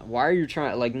 Like why are you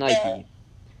trying like Nike? Yeah.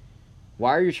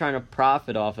 Why are you trying to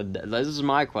profit off of this is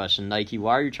my question, Nike.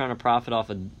 Why are you trying to profit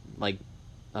off of like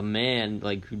a man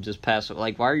like who just passed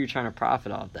like why are you trying to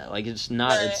profit off that? Like it's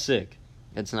not it's sick.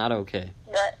 It's not okay.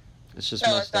 Right. It's just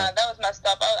messed up. That was messed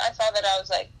up. I saw that I was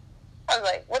like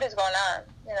what is going on?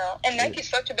 You know? And Nike's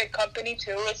such a big company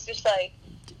too. It's just like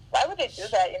why would they do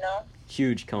that, you know?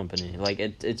 Huge company. Like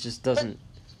it just doesn't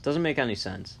make any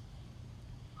sense.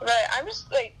 Right. I'm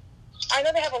just like I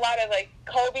know they have a lot of like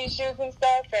Kobe shoes and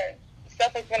stuff and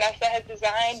stuff like Vanessa has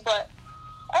designed, but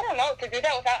I don't know, to do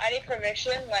that without any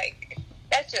permission, like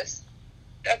that's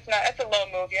a low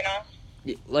move, you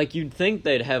know? Like you'd think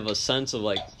they'd have a sense of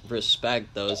like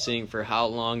respect though, seeing for how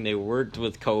long they worked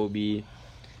with Kobe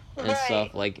and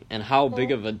stuff, like and how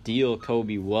big of a deal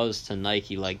Kobe was to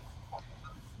Nike. Like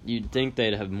you'd think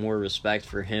they'd have more respect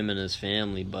for him and his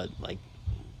family, but like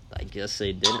I guess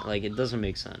they didn't. Like it doesn't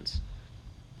make sense.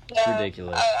 It's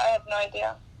ridiculous. I have no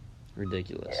idea.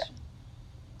 Ridiculous. Yeah.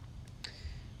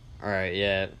 All right,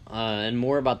 yeah, and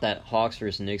more about that Hawks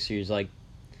versus Knicks series. Like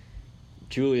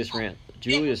Julius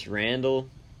Randle,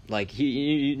 like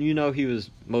he he was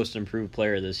most improved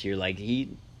player this year. Like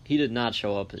he did not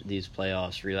show up at these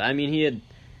playoffs really. I mean, he had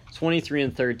 23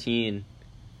 and 13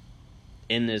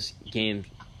 in this game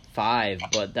 5,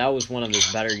 but that was one of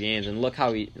his better games. And look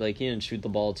how he didn't shoot the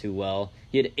ball too well.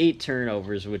 He had 8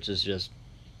 turnovers, which is just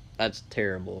that's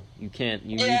terrible. You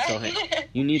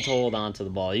need to hold on to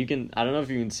the ball. You can I don't know if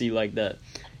you can see like that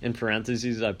in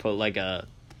parentheses. I put like that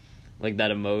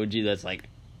emoji that's like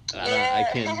I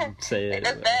can't say it.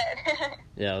 That's bad.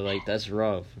 Yeah, like that's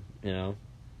rough, you know.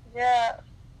 Yeah.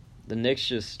 The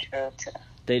Knicks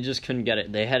they just couldn't get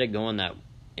it. They had it going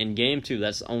in game 2.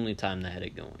 That's the only time they had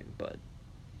it going, but.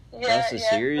 The rest of the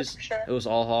series, it was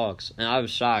all Hawks, and I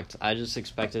was shocked. I just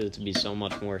expected it to be so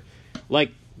much more,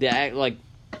 like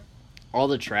all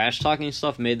the trash talking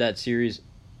stuff made that series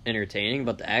entertaining,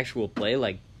 but the actual play,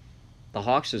 like the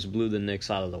Hawks just blew the Knicks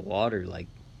out of the water. Like,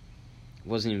 it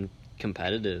wasn't even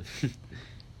competitive.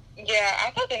 Yeah,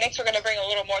 I thought the Knicks were going to bring a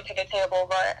little more to the table,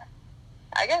 but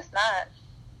I guess not.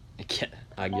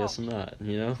 I guess not.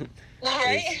 You know,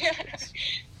 right?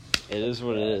 It is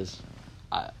what it is.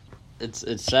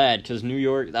 It's sad because New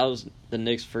York, that was the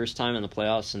Knicks' first time in the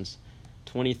playoffs since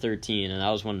 2013, and that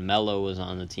was when Melo was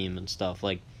on the team and stuff.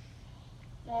 Like,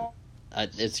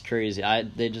 it's crazy.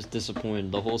 They just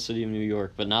disappointed the whole city of New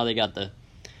York, but now they got the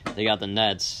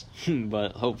Nets.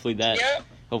 But hopefully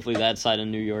that side of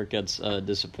New York gets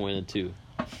disappointed too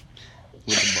with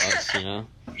the Bucks, you know.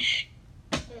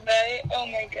 Right? Oh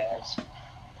my gosh.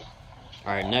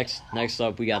 All right, next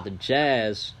up we got the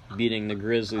Jazz beating the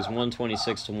Grizzlies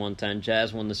 126-110.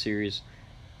 Jazz won the series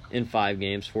in 5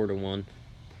 games, 4-1.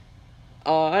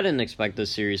 I didn't expect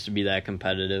this series to be that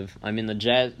competitive. I mean,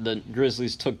 the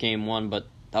Grizzlies took game 1, but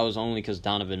that was only because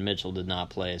Donovan Mitchell did not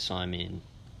play. So I mean,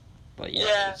 but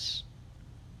yeah.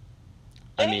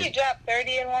 Didn't he drop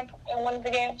 30 in one of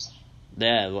the games?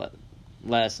 Yeah,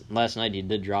 last night he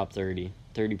did drop 30.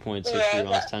 30 points, 6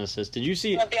 rebounds, 10 assists. Did you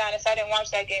see? I'll be honest, I didn't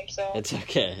watch that game, so. It's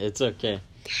okay.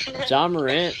 John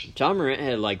Morant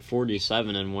had like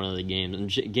 47 in one of the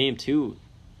games. In game 2,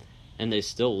 and they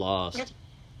still lost.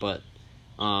 But,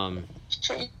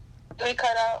 We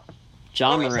cut out.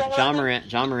 John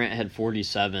Morant had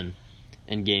 47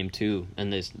 in game 2,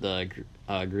 and the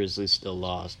Grizzlies still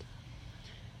lost.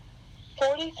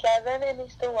 47 and he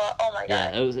still lost. Oh my god.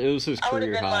 Yeah, it was his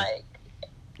career high.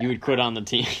 You would quit on the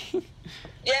team.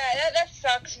 Yeah, that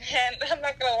sucks, man. I'm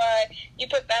not gonna lie. You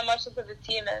put that much into the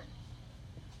team and,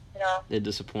 you know, It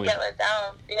disappoints. get let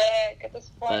down. Yeah, get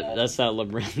disappointed. That's that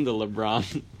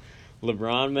LeBron,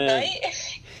 man.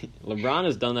 Right? LeBron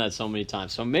has done that so many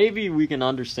times. So maybe we can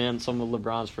understand some of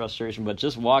LeBron's frustration, but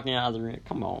just walking out of the ring,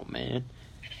 come on, man.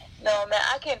 No, man,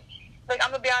 I can. Like,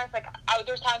 I'm gonna be honest. Like,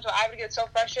 there's times where I would get so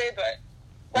frustrated, but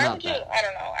why Not would you? that. I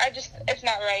don't know. It's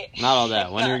not right. Not all that.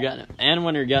 It's When not.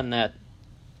 you're getting that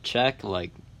check,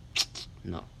 like,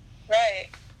 no. Right.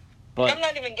 But I'm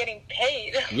not even getting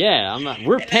paid. yeah, I'm not.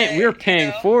 We're paying. We were paying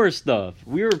you know? for stuff.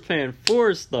 We were paying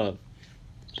for stuff,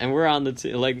 and we're on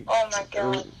the like Oh my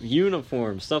god.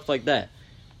 uniforms, stuff like that.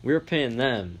 We were paying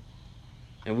them,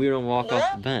 and we don't walk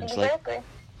off the bench. Exactly. Like,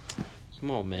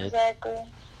 come on, man. Exactly.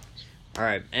 All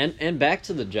right, and back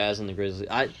to the Jazz and the Grizzlies.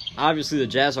 Obviously the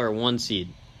Jazz are a 1 seed.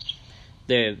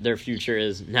 Their future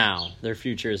is now. Their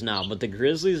future is now. But the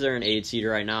Grizzlies are an 8 seed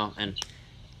right now, and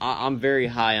I'm very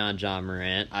high on John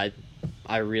Morant. I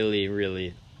really,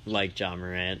 really like John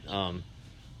Morant.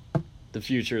 The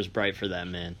future is bright for that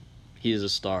man. He is a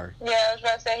star. Yeah, I was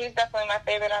about to say he's definitely my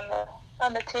favorite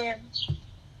on the team.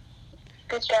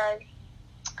 Good guy.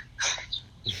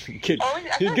 Good, Always-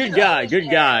 I feel like good he's guy. always Good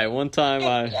there. guy. One time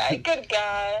Good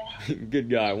guy. good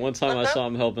guy. One time I What's up? saw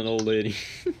him help an old lady.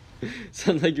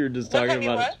 Sounded like you were just What talking have you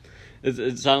about what?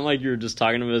 it sounded like you were just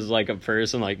talking to him as like a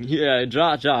person. Like, yeah,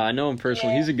 Ja, I know him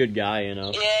personally. Yeah. He's a good guy, you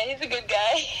know. Yeah, he's a good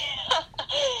guy.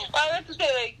 Well, I meant to say,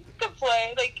 like, good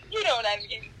play. Like, you know what I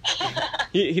mean.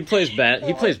 He plays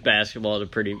he plays basketball at a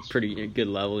pretty good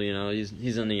level, you know.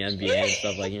 He's in the NBA and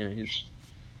stuff, like, you know. He's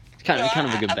kind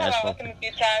of a good basketball I've met him a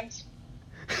few times.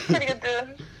 Pretty good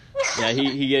dude. Yeah,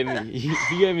 he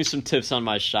gave me some tips on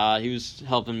my shot. He was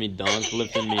helping me dunk,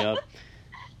 lifting me up.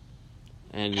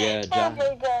 And yeah, Oh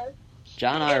my god.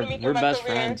 John and I we're best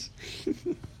friends.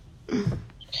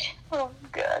 Oh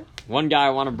god. One guy I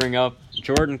want to bring up,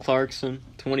 Jordan Clarkson,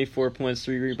 24 points,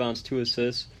 3 rebounds, 2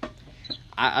 assists.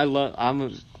 I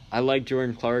like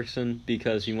Jordan Clarkson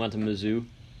because he went to Mizzou,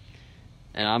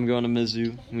 and I'm going to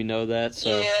Mizzou. We know that,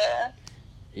 so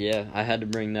yeah, I had to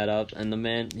bring that up. And the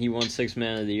man, he won 6th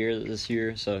Man of the Year this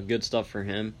year, so good stuff for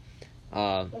him.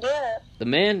 Yeah. The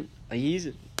man, he's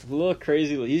a little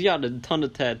crazy. He's got a ton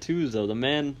of tattoos though. The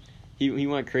man, he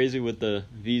went crazy with the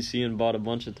VC and bought a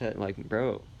bunch of like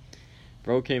bro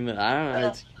came in. I don't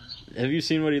know. Have you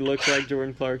seen what he looks like,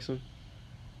 Jordan Clarkson?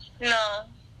 No.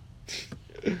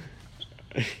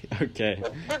 Okay.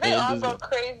 But they all go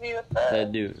crazy with that. They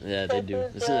do. Yeah, they do.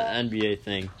 It's an NBA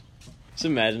thing. Just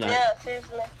imagine that. Yeah,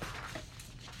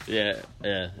 seriously.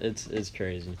 Yeah, it's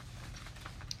crazy.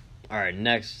 All right,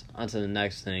 next on to the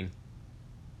next thing.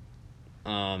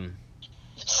 Actually,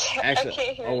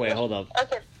 wait, hold up.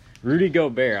 Okay. Rudy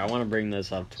Gobert, I want to bring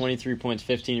this up. 23 points,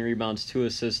 15 rebounds, 2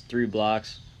 assists, 3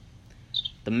 blocks.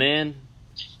 The man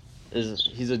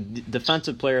he's a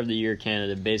defensive player of the year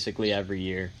candidate basically every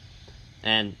year.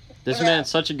 And this man's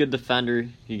such a good defender,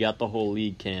 he got the whole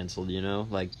league canceled, you know?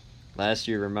 Like last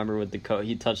year, remember with the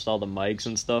he touched all the mics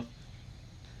and stuff?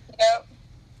 Yep.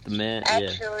 The man,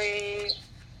 Actually,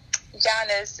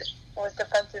 Giannis was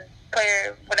defensive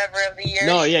player, whatever, of the year.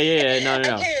 No, yeah. No. I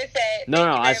can't say it. No, Thank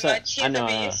you I very said, much. He's I a know.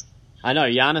 beast. I know.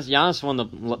 Giannis won the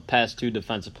past 2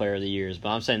 defensive player of the years, but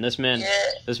I'm saying this man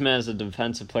is a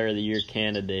defensive player of the year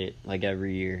candidate like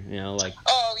every year, you know, like.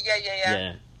 Oh,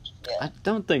 yeah. I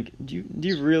don't think. Do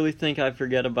you really think I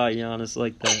forget about Giannis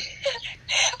like that?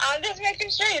 I'm just making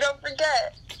sure you don't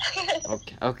forget.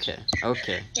 Okay.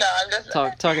 No, I'm just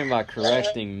Talking about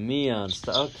correcting me on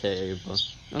stuff. Okay, Ava.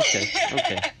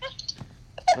 Okay.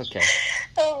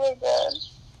 Oh my god.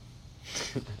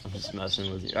 I'm just messing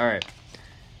with you. All right.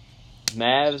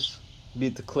 Mavs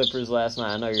beat the Clippers last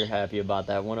night. I know you're happy about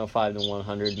that.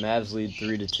 105-100. Mavs lead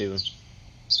 3-2.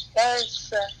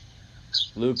 That's.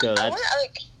 Luka,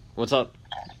 what's up?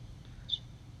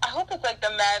 I hope it's like the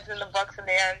Mavs and the Bucks in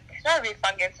the end. That'd be a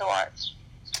fun game to watch.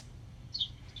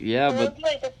 Yeah, but it's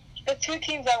like the 2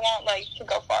 teams I want like to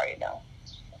go far, you know.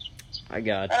 I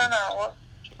got you. I don't know.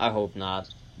 I hope not.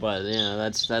 But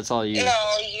that's all you.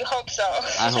 No, you hope so.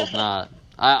 I hope not.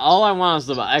 All I want is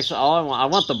I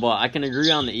want the Bucks. I can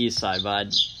agree on the East side, but I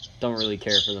don't really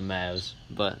care for the Mavs.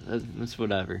 But it's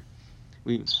whatever.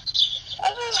 I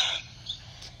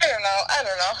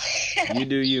don't know. You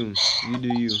do you.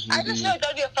 I just feel like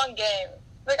that'd be a fun game.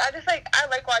 Like I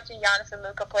like watching Giannis and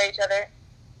Luka play each other.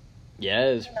 Yeah,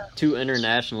 it's 2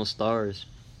 international stars.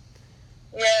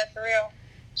 Yeah, for real.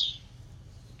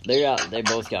 They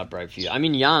both got bright futures. I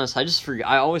mean, Giannis,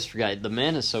 I always forget. The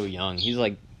man is so young. He's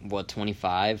like, what,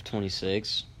 25,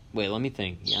 26? Wait, let me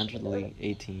think. He entered the league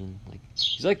 18. Like,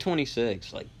 he's like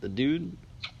 26. Like, the dude,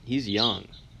 he's young.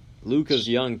 Luka's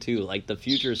young, too. Like, the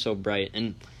future is so bright.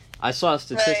 And I saw a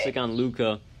statistic on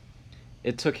Luka.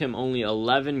 It took him only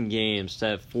 11 games to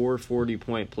have 4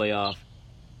 40-point playoff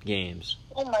games.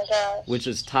 Oh, my gosh. Which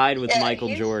is tied with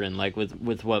Michael Jordan. Like,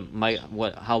 with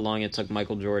how long it took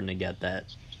Michael Jordan to get that.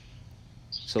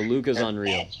 So Luka's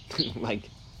unreal. Like,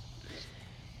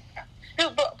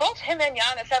 dude, both him and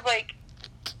Giannis have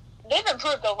they've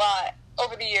improved a lot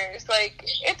over the years. Like,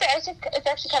 it's actually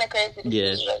kind of crazy to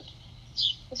see. Like,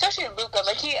 especially Luka.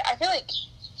 Like, I feel like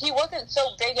he wasn't so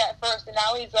big at first, and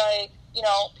now he's like,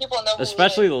 people know. Who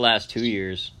especially he is. The last 2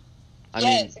 years.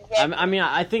 Exactly.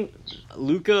 I think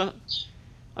Luka.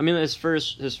 I mean, his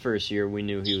first year we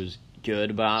knew he was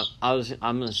good, but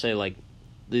I'm gonna say like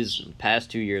these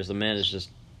past 2 years the man has just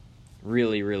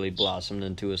really, really blossomed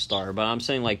into a star. But I'm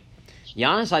saying like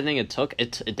Giannis, I think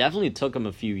it definitely took him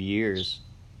a few years.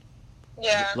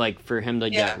 Yeah. Like for him to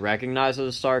get recognized as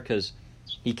a star because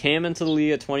he came into the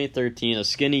league at 2013, a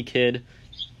skinny kid.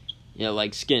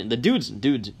 Like skin. The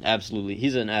dude's absolutely.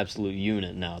 He's an absolute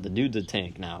unit now. The dude's a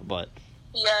tank now, but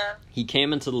he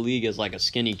came into the league as like a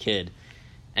skinny kid,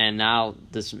 and now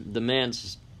the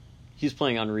man's he's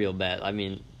playing unreal bad. I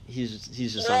mean, he's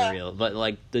just unreal. But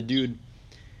like the dude,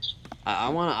 I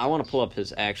want to pull up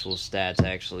his actual stats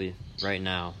actually right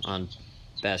now on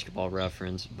Basketball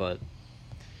Reference, but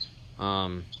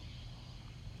because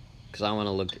I want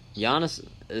to look Giannis.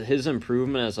 His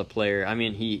improvement as a player, I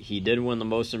mean, he did win the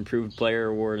Most Improved Player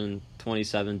award in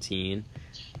 2017.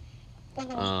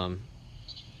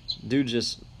 Dude,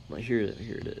 just here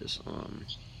it is.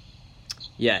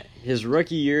 His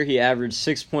rookie year he averaged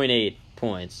 6.8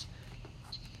 points,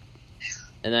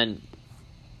 and then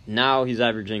now he's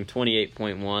averaging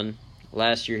 28.1.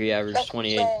 Last year he averaged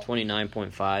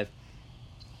 29.5.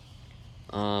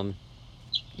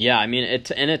 I mean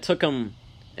it took him.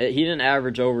 He didn't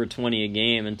average over 20 a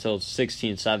game until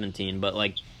 16-17, but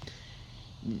like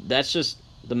that's just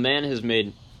the man has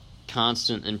made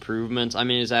constant improvements. I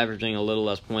mean, he's averaging a little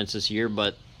less points this year,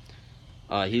 but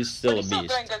he's still a beast. Still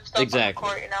doing good stuff exactly.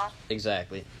 On the court,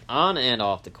 Exactly. On and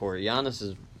off the court, Giannis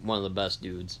is one of the best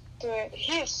dudes. Dude,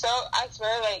 he's so, I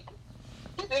swear, like,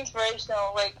 he's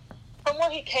inspirational. Like, from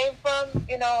where he came from,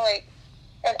 like,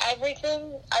 and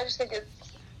everything, I just think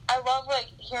I love, like,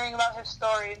 hearing about his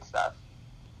story and stuff.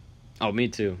 Oh, me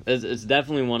too. It's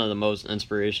definitely one of the most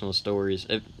inspirational stories,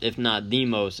 if not the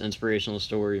most inspirational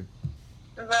story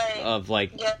of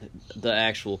like the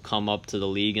actual come up to the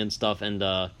league and stuff. And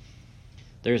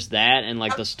there's that, and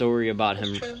like the story about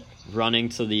him running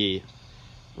to the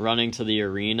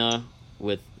arena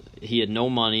with he had no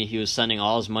money. He was sending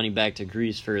all his money back to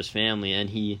Greece for his family, and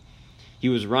he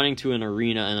was running to an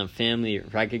arena, and a family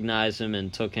recognized him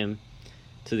and took him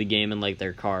to the game in like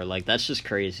their car. Like that's just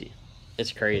crazy.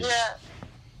 It's crazy. Yeah.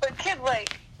 But kid,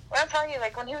 like, when I'm telling you,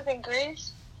 like, when he was in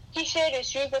Greece, he shared his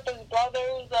shoes with his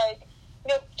brothers. Like,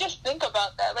 just think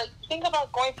about that. Like, think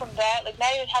about going from that, like,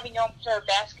 not even having your own pair of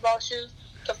basketball shoes,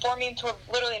 to forming into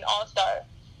literally an all-star.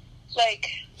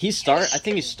 Like, I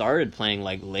think he started playing,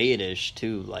 like, late-ish,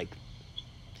 too. Like,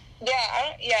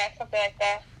 something like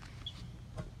that.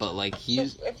 But, like,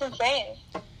 it's insane.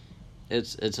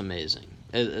 It's amazing.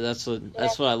 That's what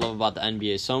I love about the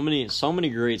NBA. So many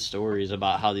great stories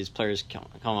about how these players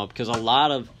come up, because a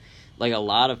lot of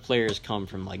players come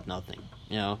from like nothing,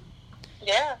 Yeah.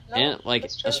 No, and like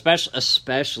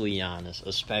especially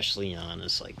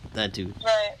Giannis, like that dude.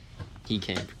 Right. He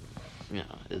came from,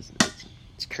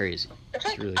 it's crazy. It's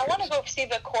really I crazy. want to go see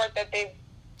the court that they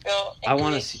built. I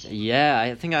want to see. Yeah,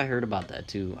 I think I heard about that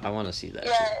too. I want to see that.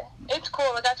 Yeah, it's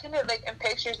cool. Like I've seen it like in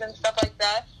pictures and stuff like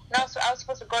that. And I was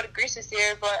supposed to go to Greece this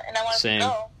year, and I wanted to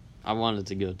go. I wanted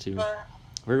to go too.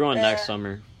 We're going next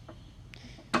summer.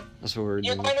 That's what we're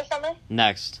doing. You're going this summer?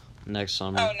 Next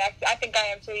summer. Oh, next. I think I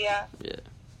am too, yeah. Yeah.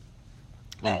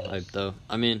 I'm hyped though.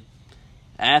 I mean,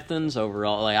 Athens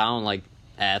overall, like I don't like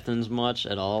Athens much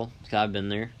at all, because I've been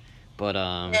there. But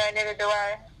yeah, neither do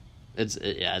I.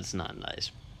 It's not nice.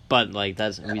 But like I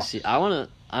don't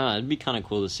know, it'd be kind of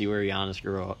cool to see where Giannis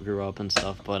grew up and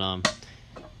stuff, but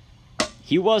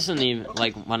he wasn't even,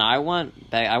 like, when I went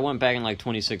back in, like,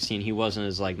 2016, he wasn't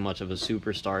as, like, much of a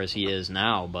superstar as he is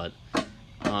now, but,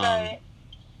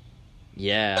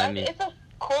 yeah, but I mean... It's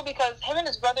cool because him and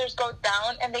his brothers go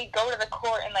down, and they go to the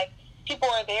court, and, like, people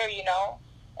are there,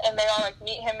 and they all, like,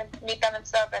 meet them and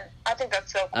stuff, and I think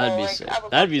that's so cool. That'd be sick.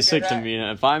 That'd be sick to me.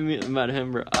 If I met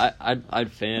him, bro,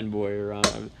 I'd fanboy around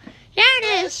him. Giannis!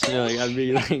 this. You know, like, I'd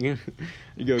be like, you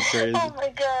go crazy. Oh my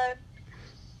god.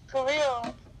 For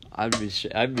real.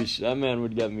 That man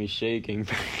would get me shaking.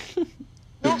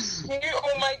 No,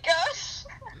 oh my gosh.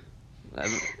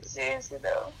 Seriously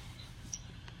though.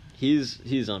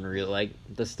 He's unreal. Like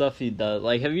the stuff he does.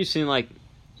 Like, have you seen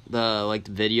the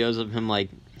videos of him like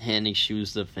handing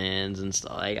shoes to fans and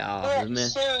stuff? Like, yeah,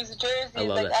 shoes, jerseys, I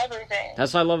love like that. everything.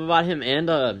 That's what I love about him. And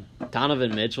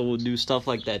Donovan Mitchell would do stuff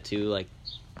like that too. Like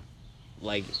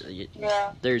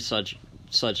yeah. There's such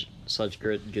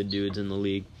good dudes in the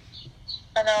league.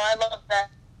 I know. I love that.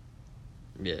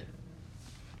 Yeah,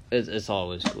 it's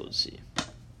always cool to see.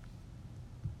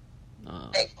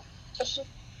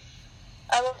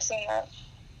 I love seeing that.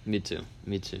 Me too.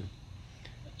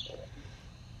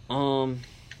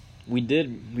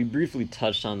 We briefly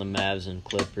touched on the Mavs and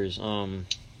Clippers.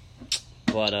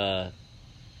 But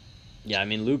yeah, I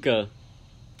mean Luka.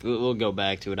 We'll go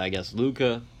back to it, I guess.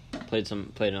 Luka played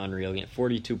an unreal game.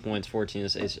 42 points, 14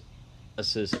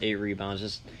 assists, 8 rebounds.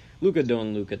 Just Luka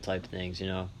doing Luka type things, you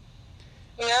know.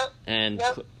 Yep. And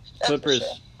yep.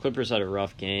 Clippers had a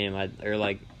rough game.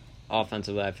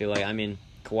 Offensively, I feel like. I mean,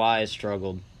 Kawhi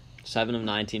struggled. 7 of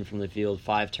 19 from the field,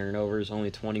 5 turnovers, only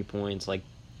 20 points. Like,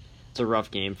 it's a rough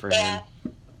game for him.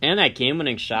 And that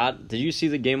game-winning shot. Did you see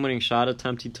the game-winning shot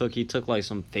attempt he took? He took like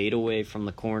some fadeaway from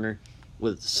the corner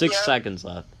with 6 seconds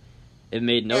left. It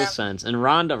made no sense. And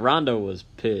Rondo was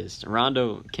pissed.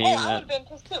 Rondo came I would have been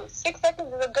pissed too. 6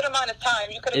 seconds is a good amount of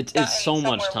time. You could have It's so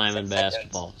much time in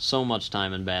basketball. So much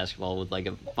time in basketball with like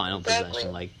a final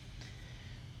possession. Like,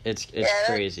 it's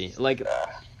crazy. Like,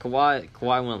 Kawhi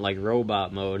went like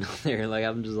robot mode there. Like,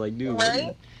 I'm just like, dude,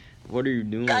 what are you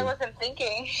doing? I wasn't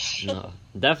thinking. No,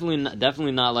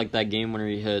 definitely not like that game when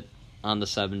he hit on the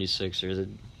 76ers.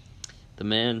 The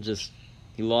man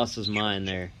he lost his mind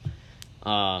there.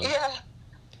 Yeah.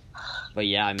 But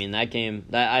yeah, I mean that game.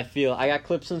 I got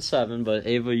clips in 7, but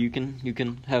Ava, you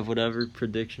can have whatever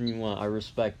prediction you want. I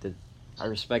respect it. I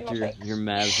respect your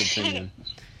Mavs opinion.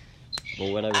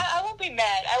 But whatever. I won't be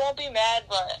mad.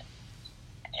 But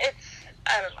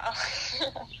I don't know.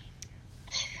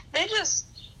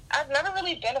 I've never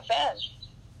really been a fan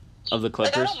of the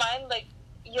Clippers. Like, I don't mind, like,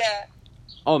 yeah.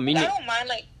 Oh, me neither. I don't mind,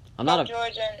 like, I'm not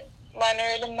George and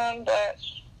Leonard and them, but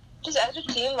just as a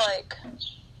team, like,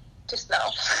 just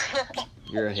no.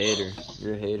 You're a hater.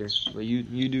 But you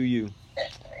do you.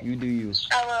 You do you.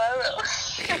 I will.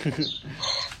 Just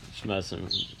messing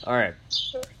with you. All right.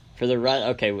 For the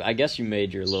okay, I guess you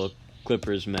made your little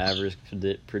Clippers Mavericks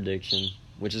prediction,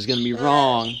 which is gonna be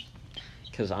wrong,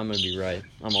 because I'm gonna be right.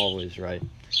 I'm always right.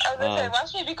 I was gonna say,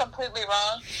 watch me be completely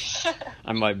wrong.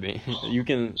 I might be. You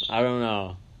can. I don't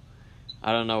know.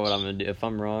 I don't know what I'm gonna do. If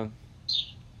I'm wrong,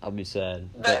 I'll be sad.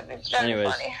 But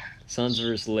anyways, Suns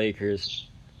versus Lakers.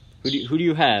 Who do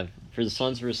you have for the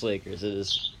Suns versus Lakers? It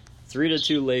is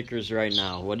 3-2 Lakers right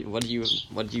now. What do you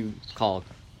call?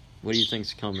 What do you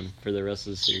think's coming for the rest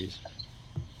of the series?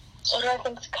 What do I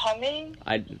think's coming?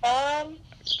 I don't know.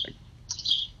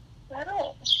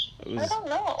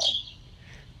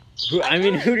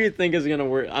 Who do you think is gonna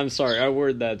word? I'm sorry, I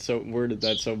worded that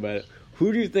so bad.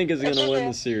 Who do you think is gonna win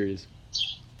the series?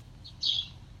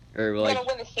 Or like, gonna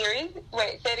win the series?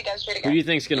 Wait, say it again. Who do you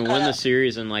think's gonna win the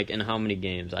series and like in how many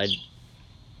games? I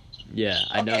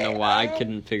don't know why I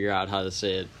couldn't figure out how to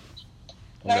say it.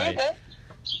 No, right. You're good.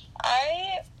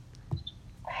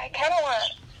 I kind of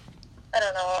want. I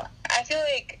don't know. I feel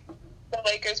like the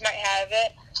Lakers might have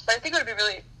it, but I think it would be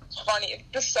really funny if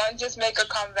the Suns just make a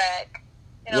comeback.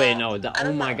 You know? Wait, no.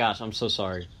 Oh my gosh, I'm so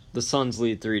sorry. The Suns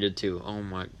lead 3-2. Oh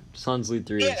my, Suns lead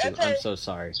 3-2. I'm so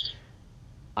sorry.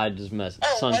 I just messed.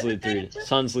 Suns lead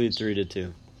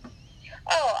 3-2.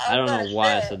 Oh, I don't know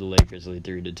why I said the Lakers lead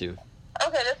 3-2. Okay,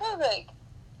 that sounds like.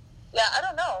 Yeah, I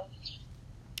don't know.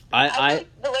 I think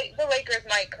the Lakers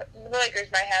might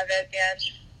have it at the end.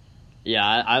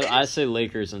 Yeah, I say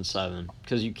Lakers in 7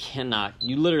 because you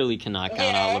literally cannot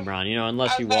count out LeBron, you know,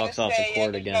 unless he walks off the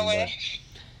court again. No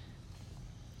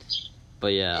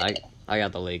but yeah, I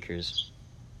got the Lakers.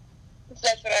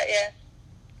 That's what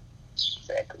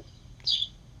Exactly.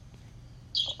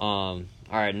 All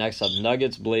right, next up,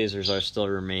 Nuggets Blazers are still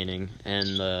remaining, and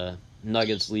the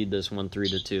Nuggets lead this one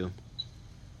 3-2.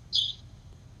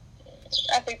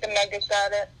 I think the Nuggets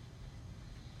got it.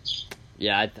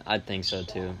 Yeah, I think so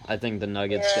too. I think the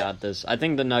Nuggets got this. I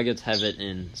think the Nuggets have it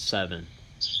in 7.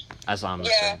 That's all I'm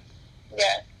saying.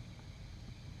 Yeah.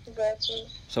 Exactly.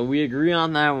 So we agree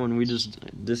on that one. We just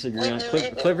disagree on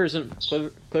Clippers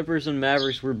and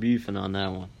Mavericks. We're beefing on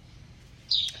that one.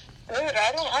 Dude,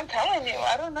 I'm telling you,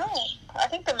 I don't know. I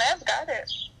think the Mavs got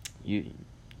it.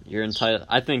 You're entitled.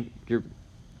 I think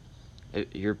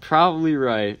You're probably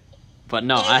right, but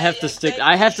no, I have to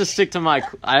stick to my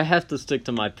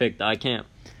pick. I can't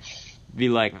be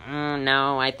like,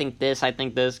 no, I think this,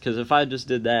 because if I just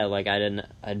did that, like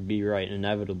I'd be right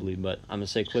inevitably. But I'm gonna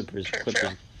say Clippers.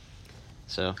 Clippers.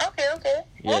 So. Okay.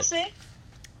 Yeah.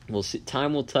 We'll see.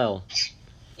 Time will tell.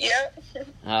 Yeah.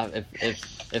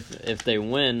 If they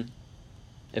win,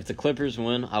 if the Clippers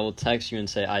win, I will text you and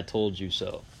say I told you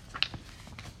so.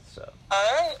 So. All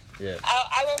right. Yeah.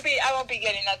 I won't be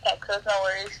getting that text, so no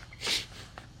worries.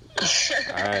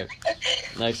 All right.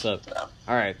 Next up.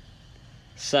 All right.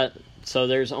 So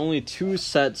there's only 2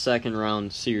 set second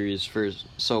round series for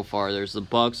so far. There's the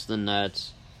Bucks, the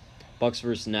Nets, Bucks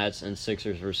versus Nets, and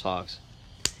Sixers versus Hawks.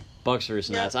 Bucks versus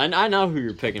Nets. I know who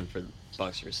you're picking for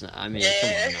Bucks versus Nets. I mean, come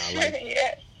on now. Like,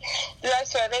 yeah. Dude, I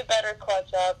swear they better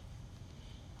clutch up.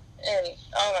 And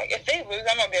if they lose,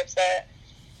 I'm gonna be upset.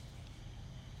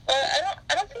 But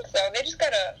I don't think so. They just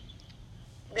gotta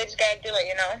do it,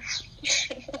 you know.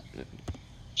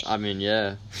 I mean,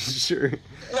 yeah, sure.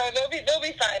 No, they'll be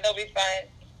fine. They'll be fine.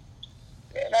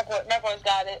 Yeah, my boys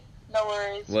got it. No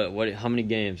worries. What? How many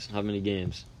games?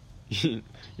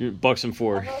 You're Bucks and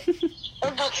 4.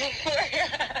 But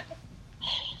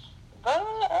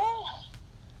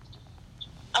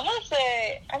I'm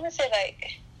gonna say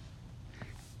like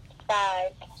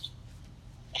 5,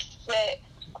 6.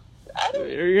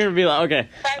 You're gonna be like, okay.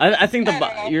 I think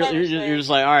you're just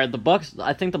like, all right. The Bucks.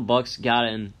 I think the Bucks got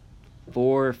it in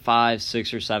 4, 5,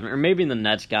 6, or 7, or maybe the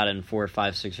Nets got it in 4,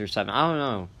 5, 6, or 7. I don't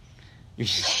know. You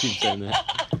just keep saying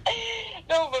that.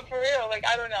 No, but for real, like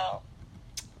I don't know.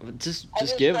 Just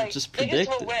predict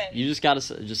it. You just gotta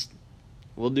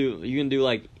you can do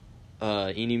like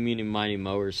eeny meeny miny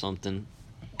mo or something.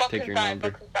 Bucks Pick and your 5,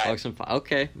 number. Bucks and 5.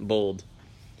 Okay, bold.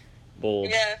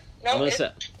 Yeah, no,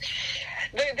 they're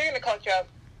gonna clutch up.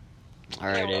 All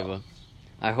right, Ava.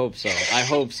 I hope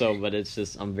so, but it's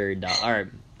just I'm very down. All right,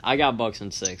 I got Bucks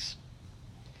and 6.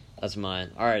 That's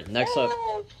mine. All right, next up.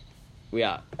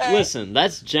 Yeah, listen,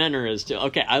 that's generous too.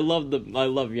 Okay, I love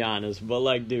Giannis, but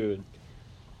like, dude,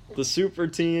 the super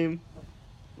team,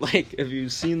 like, if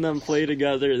you've seen them play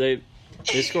together, they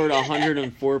scored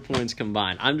 104 points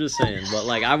combined. I'm just saying, but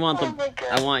like, I want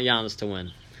Giannis to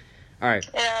win. All right,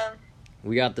 yeah.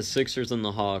 We got the Sixers and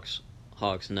the Hawks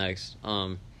next.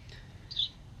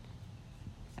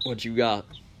 What you got?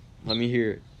 Let me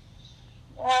hear it.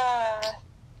 I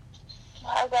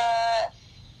got.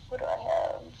 What do I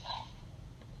have?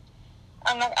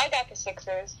 I got the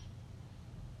Sixers.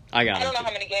 I don't know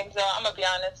how many games though. I'm gonna be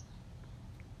honest.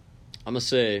 I'm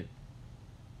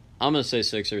gonna say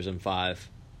Sixers and 5.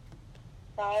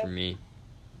 5 for me.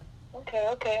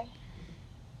 Okay.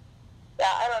 Yeah,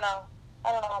 I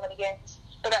don't know how many games,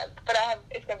 but I have.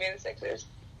 It's gonna be the Sixers.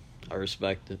 I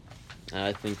respect it.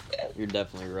 I think you're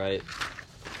definitely right.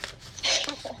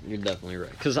 You're definitely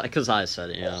right. Cause I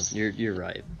said it. Yeah, you're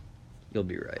right. You'll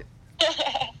be right.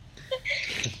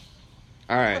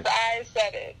 All right.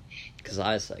 Cause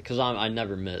I said it. Cause I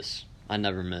never miss.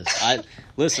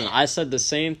 Listen. I said the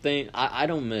same thing. I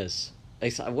don't miss.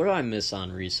 What do I miss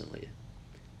on recently?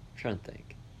 I'm trying to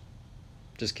think.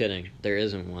 Just kidding. There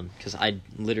isn't one. Cause I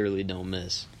literally don't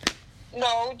miss.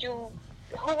 No, who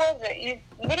was it? You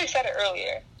literally said it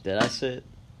earlier. Did I say it?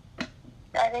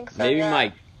 I think so. Maybe yeah.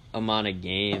 my amount of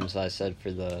games I said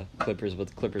for the Clippers, but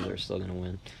the Clippers are still gonna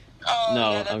win. Oh,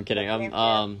 no, yeah, I'm kidding.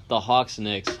 The Hawks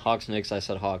Knicks. I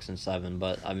said Hawks in 7,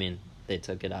 but I mean they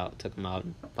took them out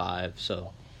in 5,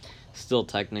 so still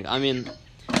technically. I mean,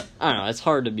 I don't know. It's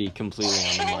hard to be completely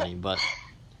on the money, but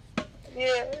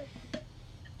yeah.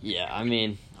 Yeah, I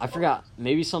mean, I forgot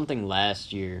maybe something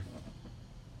last year.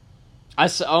 I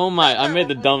made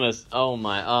the dumbest.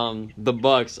 The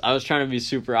Bucks. I was trying to be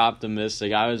super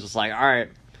optimistic. I was just like, all right,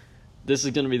 this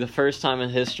is going to be the first time in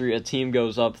history a team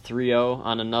goes up 3-0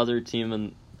 on another team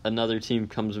and another team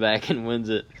comes back and wins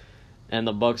it, and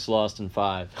the Bucks lost in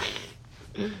 5.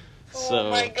 So,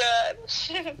 oh my god.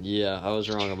 Yeah, I was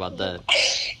wrong about that.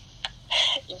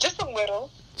 Just a little.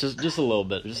 Just a little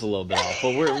bit off.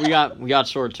 But we got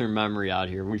short-term memory out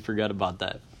here. We forgot about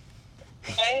that.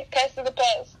 Right? Past to the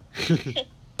past.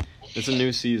 It's a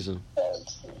new season.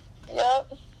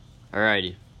 Yep.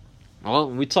 Alrighty.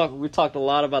 Well, we talked a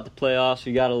lot about the playoffs.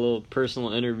 We got a little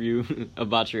personal interview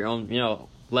about your own,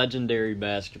 legendary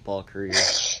basketball career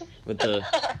with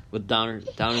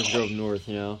Downers Grove North,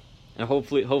 and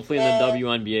hopefully in the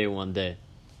WNBA one day.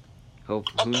 Who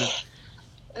knows?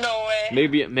 No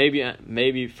way.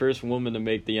 Maybe first woman to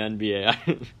make the NBA.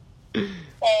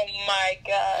 Oh my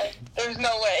god. There's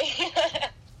no way.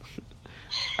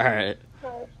 All right.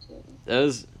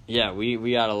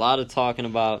 We got a lot of talking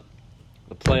about.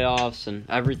 the playoffs and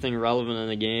everything relevant in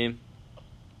the game.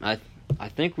 I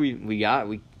think we got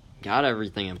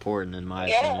everything important in my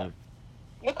opinion.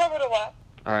 We covered a lot.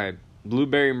 All right,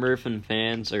 Blueberry Murphin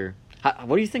fans, or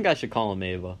what do you think I should call them,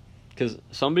 Ava? Because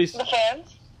somebody's the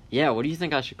fans. Yeah, what do you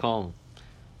think I should call them?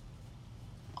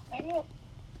 I don't.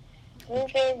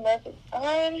 Blueberry Murphin.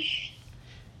 I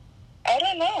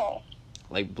don't know.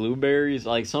 Like blueberries?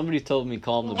 Like somebody told me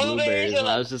call them the blueberries, and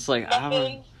I was just like,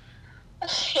 muffins.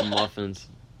 Muffins.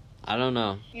 I don't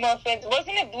know. Muffins.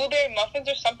 Wasn't it blueberry muffins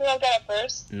or something like that at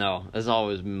first? No, it's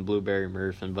always been Blueberry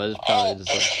Murphin, but it's probably just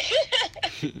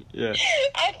like... Yeah.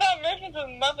 I thought Murphins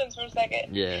was muffins for a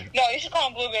second. Yeah. No, you should call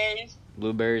them blueberries.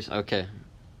 Blueberries? Okay.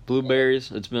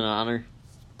 Blueberries, it's been an honor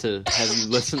to have you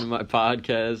listen to my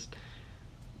podcast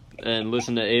and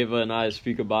listen to Ava and I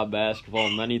speak about basketball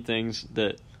and many things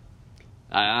that...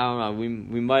 I don't know,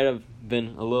 we might have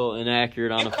been a little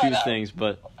inaccurate on a few things,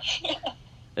 but...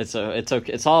 It's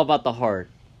okay. It's all about the heart.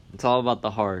 It's all about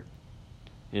the heart.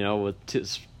 You know, with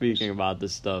speaking about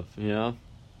this stuff. You know.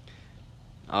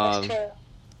 That's true.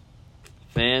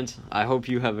 Fans, I hope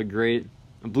you have a great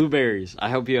blueberries. I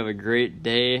hope you have a great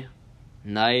day,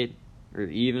 night, or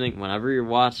evening, whenever you're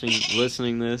watching,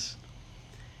 listening this.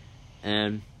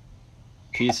 And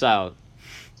peace out.